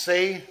fraction of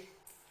C,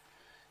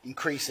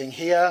 increasing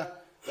here,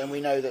 then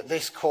we know that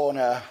this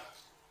corner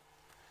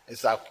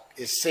is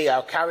C,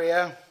 our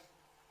carrier.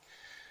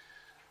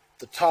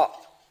 The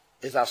top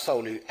is our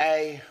solute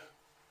A,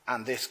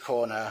 and this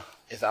corner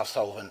is our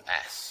solvent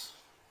S.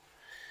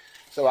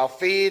 So our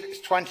feed is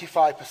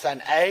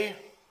 25% A.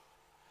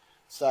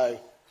 So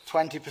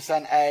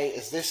 20% A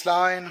is this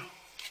line.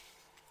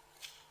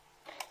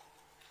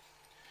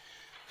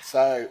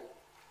 So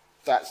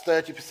that's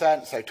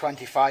 30%, so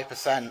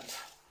 25%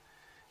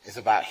 is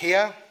about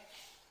here.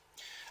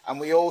 And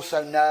we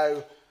also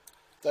know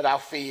that our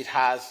feed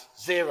has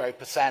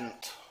 0%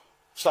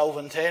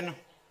 solvent in.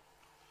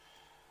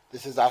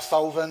 This is our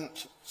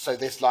solvent, so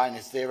this line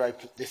is 0,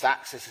 this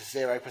axis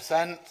is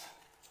 0%.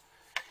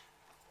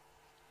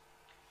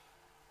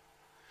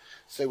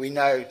 So we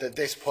know that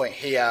this point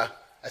here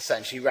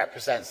essentially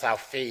represents our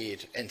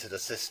feed into the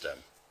system.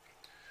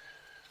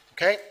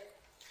 Okay?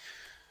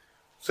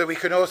 So we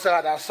can also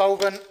add our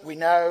solvent. We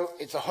know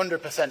it's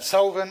 100%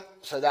 solvent,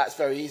 so that's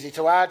very easy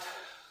to add.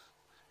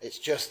 It's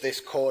just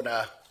this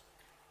corner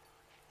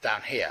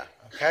down here.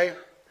 Okay?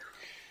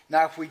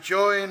 Now if we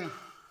join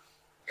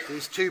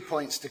these 2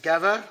 points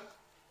together,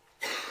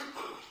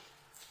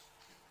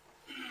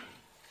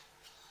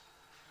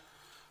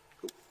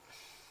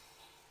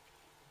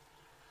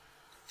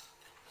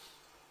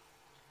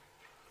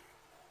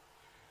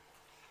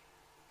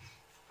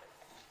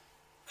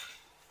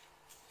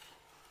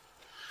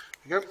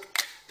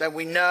 then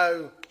we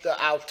know that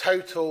our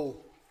total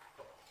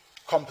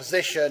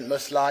composition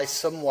must lie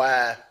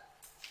somewhere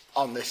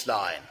on this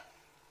line.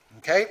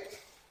 Okay?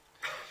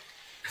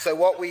 So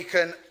what we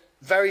can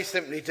very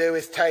simply do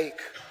is take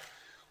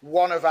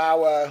one of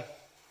our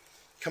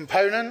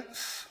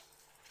components.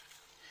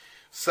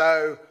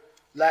 So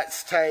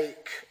let's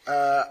take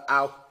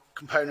our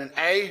component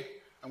A,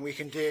 and we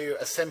can do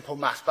a simple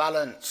mass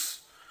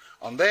balance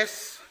on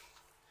this.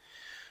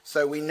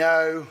 So we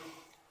know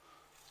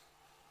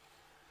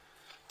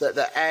that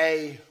the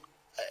A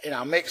in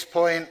our mix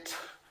point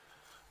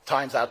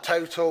times our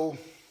total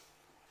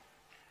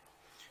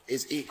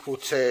is equal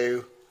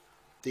to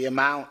the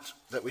amount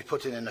that we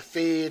put in the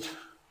feed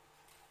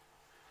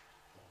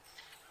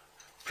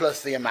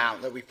plus the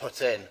amount that we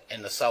put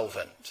in the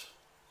solvent.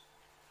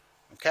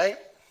 Okay?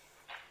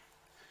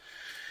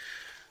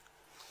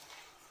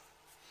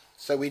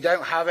 So we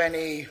don't have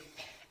any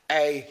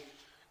A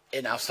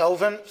in our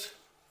solvent,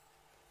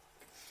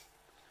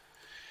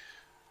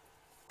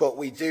 but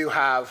we do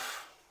have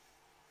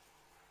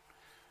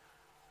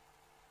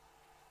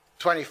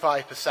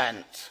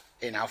 25%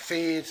 in our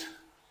feed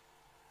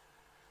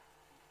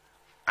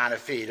and a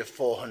feed of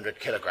 400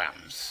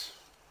 kilograms.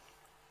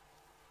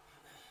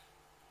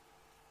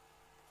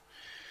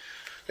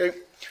 Okay.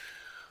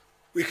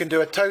 We can do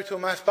a total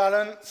mass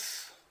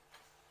balance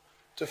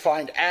to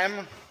find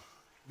M,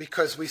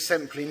 because we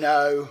simply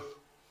know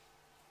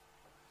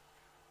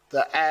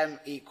that M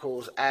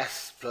equals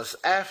S plus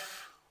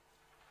F.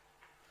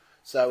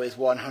 So is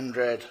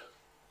 100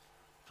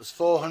 plus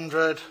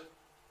 400.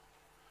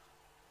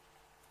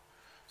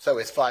 So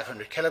is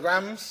 500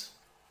 kilograms.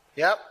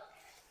 Yep.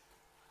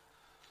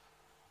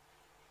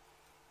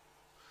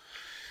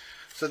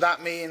 So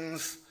that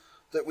means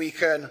that we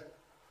can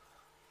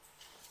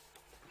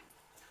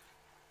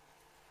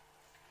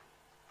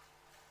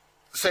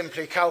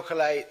simply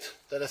calculate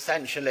that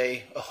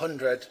essentially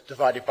 100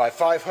 divided by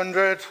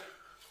 500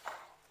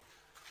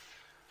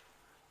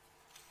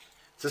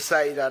 to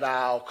say that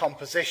our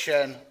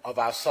composition of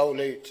our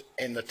solute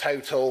in the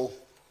total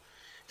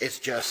is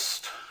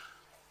just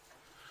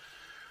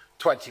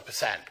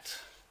 20%.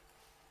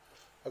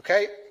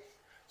 Okay?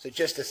 So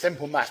just a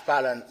simple mass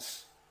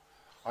balance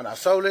on our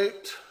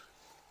solute.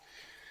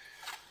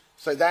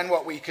 So then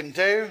what we can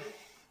do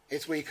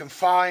is we can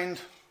find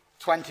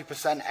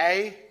 20%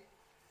 A,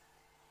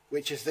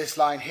 which is this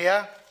line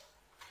here.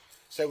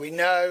 So we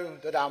know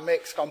that our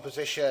mix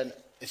composition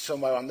is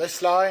somewhere on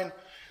this line.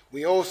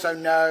 We also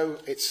know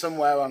it's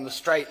somewhere on the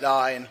straight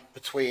line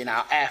between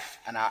our F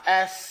and our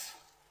S.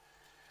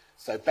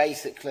 So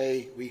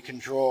basically we can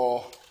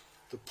draw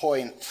the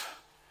point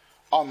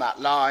on that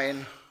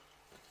line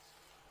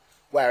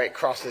where it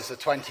crosses the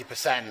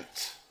 20%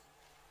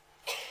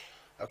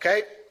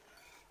 Okay?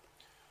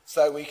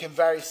 So we can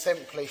very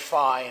simply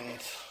find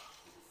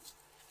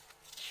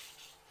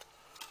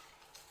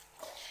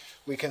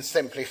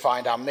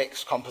our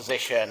mixed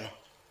composition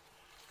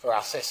for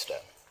our system.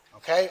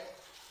 Okay?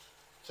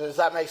 So does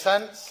that make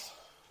sense?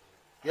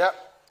 Yep.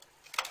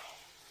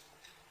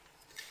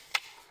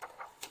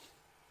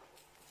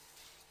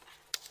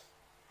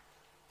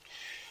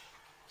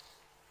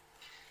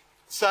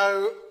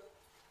 So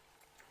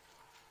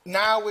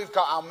now we've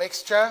got our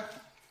mixture,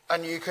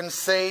 and you can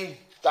see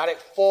that it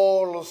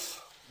falls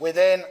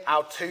within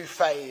our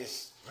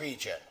two-phase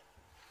region.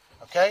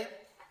 Okay?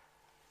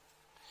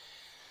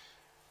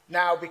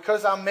 Now,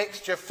 because our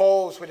mixture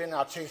falls within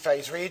our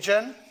two-phase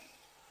region,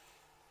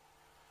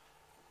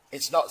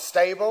 it's not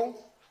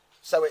stable,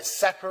 so it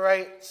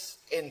separates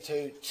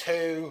into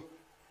two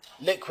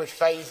liquid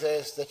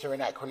phases that are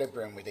in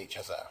equilibrium with each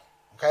other.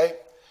 Okay?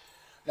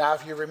 Now,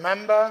 if you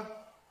remember,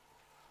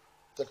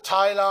 the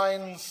tie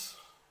lines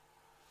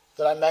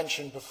that I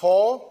mentioned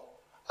before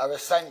are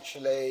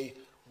essentially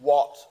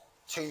what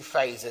two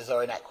phases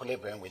are in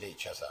equilibrium with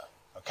each other.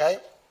 Okay?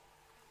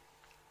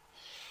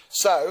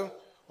 So,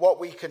 what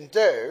we can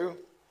do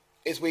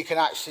is we can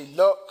actually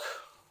look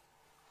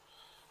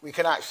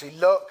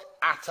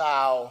at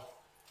our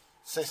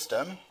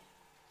system,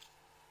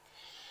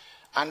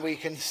 and we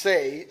can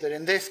see that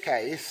in this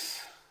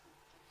case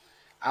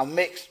our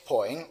mixed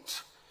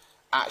point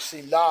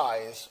actually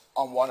lies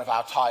on one of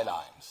our tie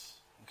lines.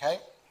 Okay?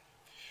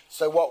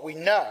 So what we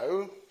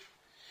know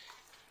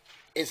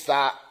is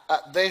that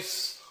at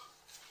this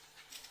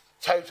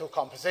total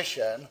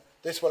composition,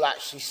 this will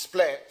actually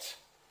split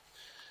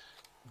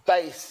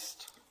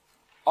based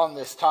on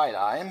this tie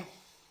line.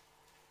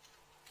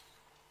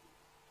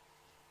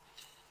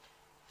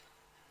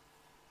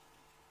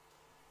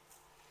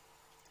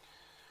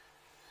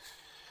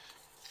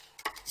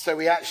 So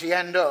we actually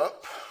end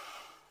up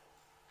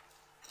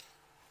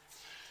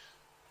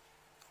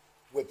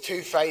with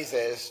two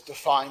phases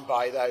defined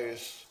by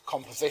those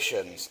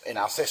compositions in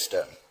our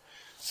system.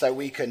 So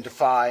we can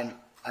define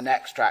an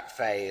extract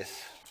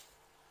phase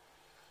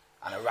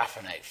and a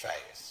raffinate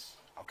phase.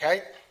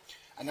 Okay?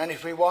 And then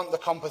if we want the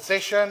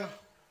composition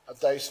of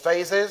those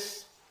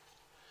phases,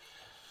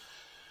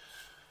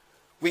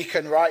 we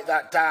can write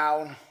that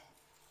down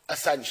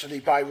essentially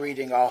by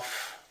reading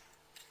off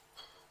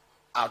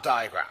our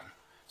diagram.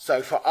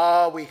 So for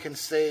R, we can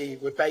see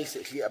we're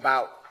basically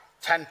about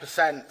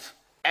 10%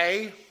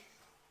 A,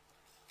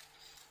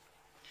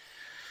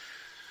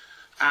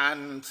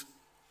 and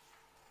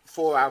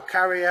for our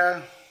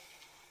carrier,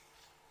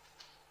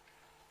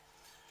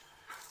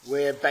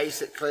 we're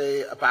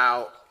basically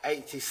about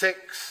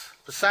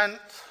 86%.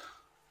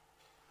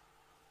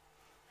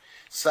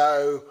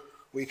 So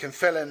we can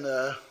fill in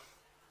the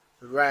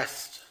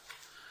rest.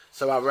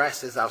 So our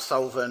rest is our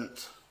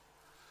solvent,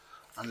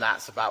 and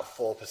that's about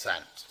 4%.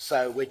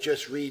 So we're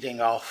just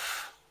reading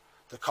off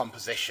the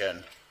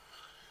composition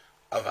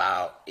of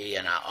our E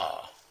and our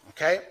R.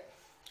 Okay?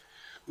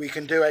 We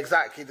can do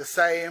exactly the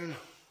same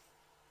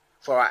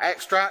for our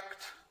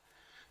extract.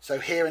 So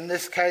here in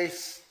this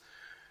case,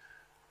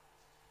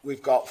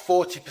 we've got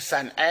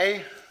 40%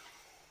 A.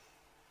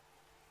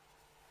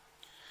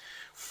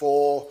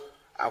 For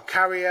our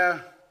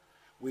carrier,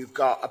 we've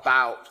got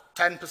about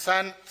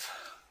 10%.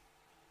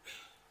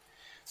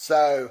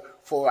 So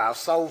for our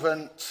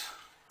solvent,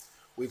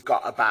 we've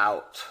got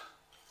about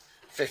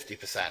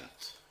 50%.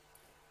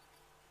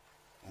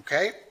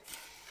 Okay?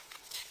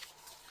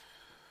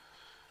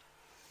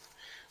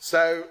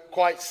 So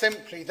quite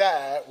simply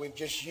there, we've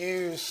just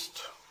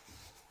used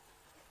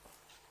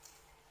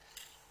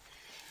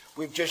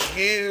the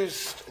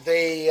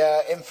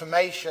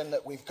information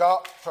that we've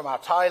got from our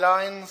tie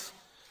lines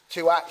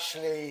to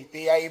actually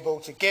be able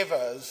to give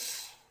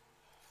us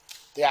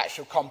the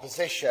actual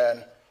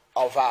composition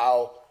of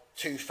our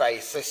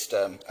two-phase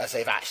system as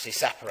they've actually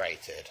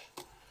separated.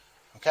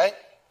 Okay?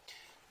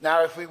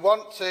 Now, if we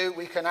want to,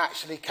 we can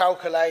actually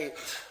calculate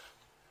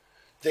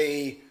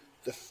the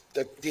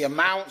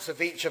amounts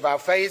of each of our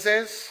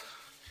phases,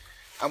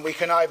 and we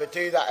can either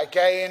do that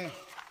again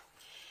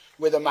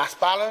with a mass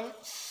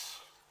balance,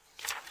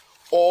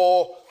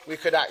 or we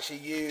could actually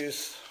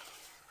use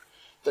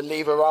the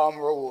lever arm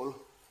rule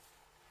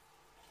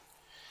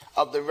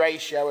of the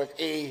ratio of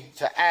E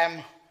to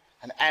M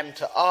and M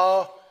to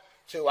R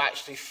to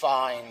actually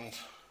find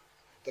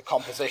the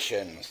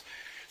compositions.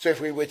 So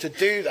if we were to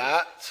do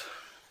that,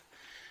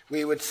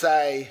 we would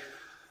say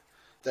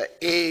that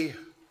E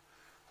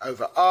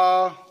over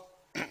R,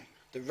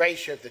 the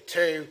ratio of the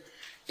two,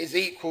 is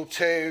equal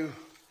to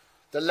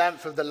the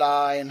length of the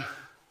line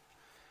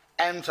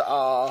M to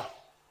R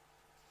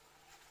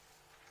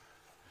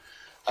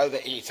over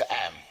E to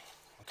M.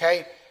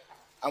 Okay?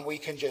 And we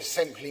can just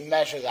simply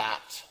measure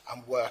that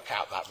and work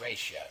out that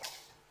ratio.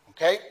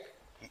 Okay?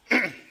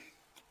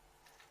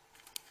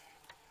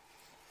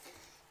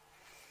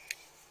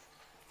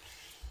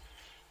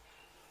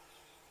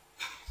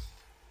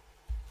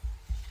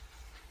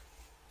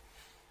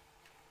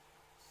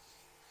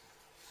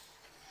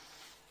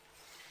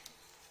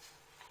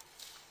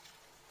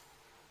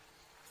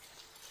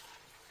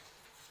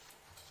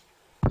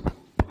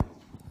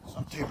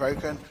 Too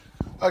broken.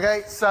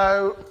 Okay,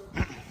 so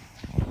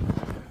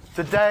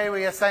today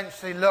we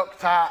essentially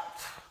looked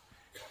at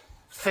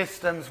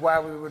systems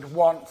where we would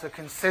want to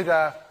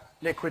consider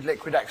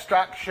liquid-liquid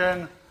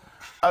extraction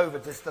over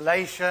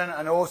distillation,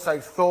 and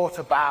also thought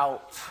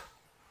about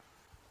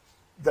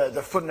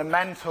the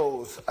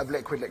fundamentals of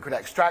liquid-liquid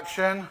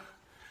extraction.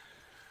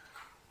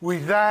 We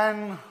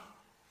then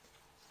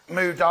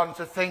moved on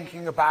to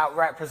thinking about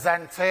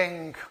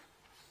representing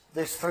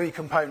this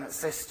three-component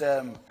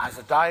system as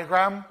a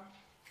diagram.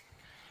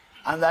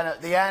 And then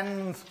at the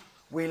end,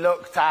 we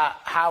looked at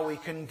how we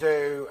can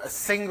do a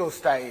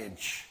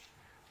single-stage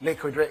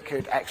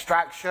liquid-liquid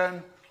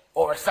extraction,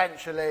 or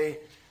essentially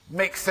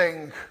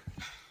mixing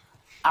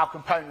our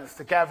components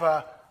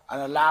together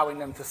and allowing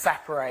them to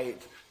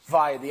separate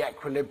via the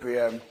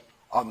equilibrium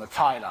on the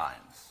tie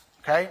lines.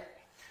 Okay?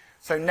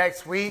 So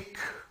next week,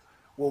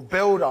 we'll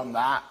build on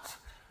that,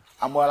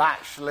 and we'll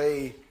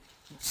actually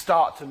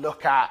start to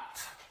look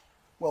at,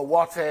 well,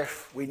 what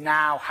if we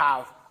now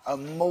have a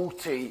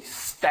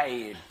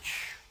multi-stage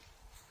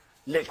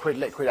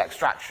liquid-liquid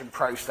extraction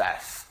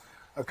process?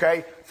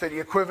 Okay, so the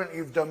equivalent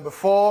you've done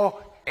before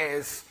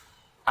is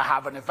I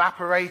have an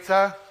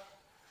evaporator,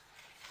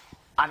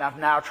 and I've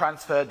now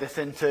transferred this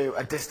into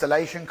a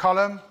distillation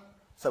column,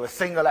 so a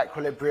single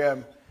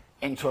equilibrium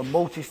into a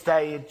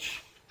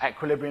multi-stage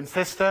equilibrium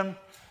system.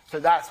 So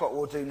that's what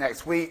we'll do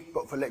next week,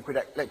 but for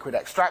liquid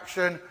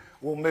extraction,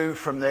 we'll move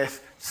from this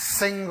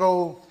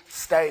single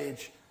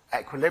stage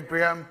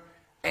equilibrium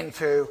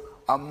into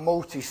a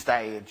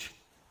multi-stage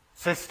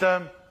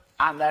system,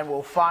 and then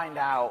we'll find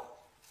out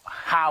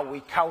how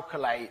we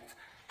calculate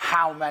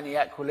how many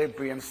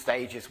equilibrium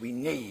stages we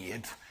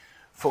need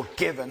for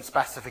given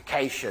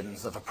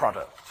specifications of a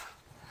product.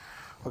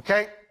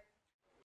 Okay?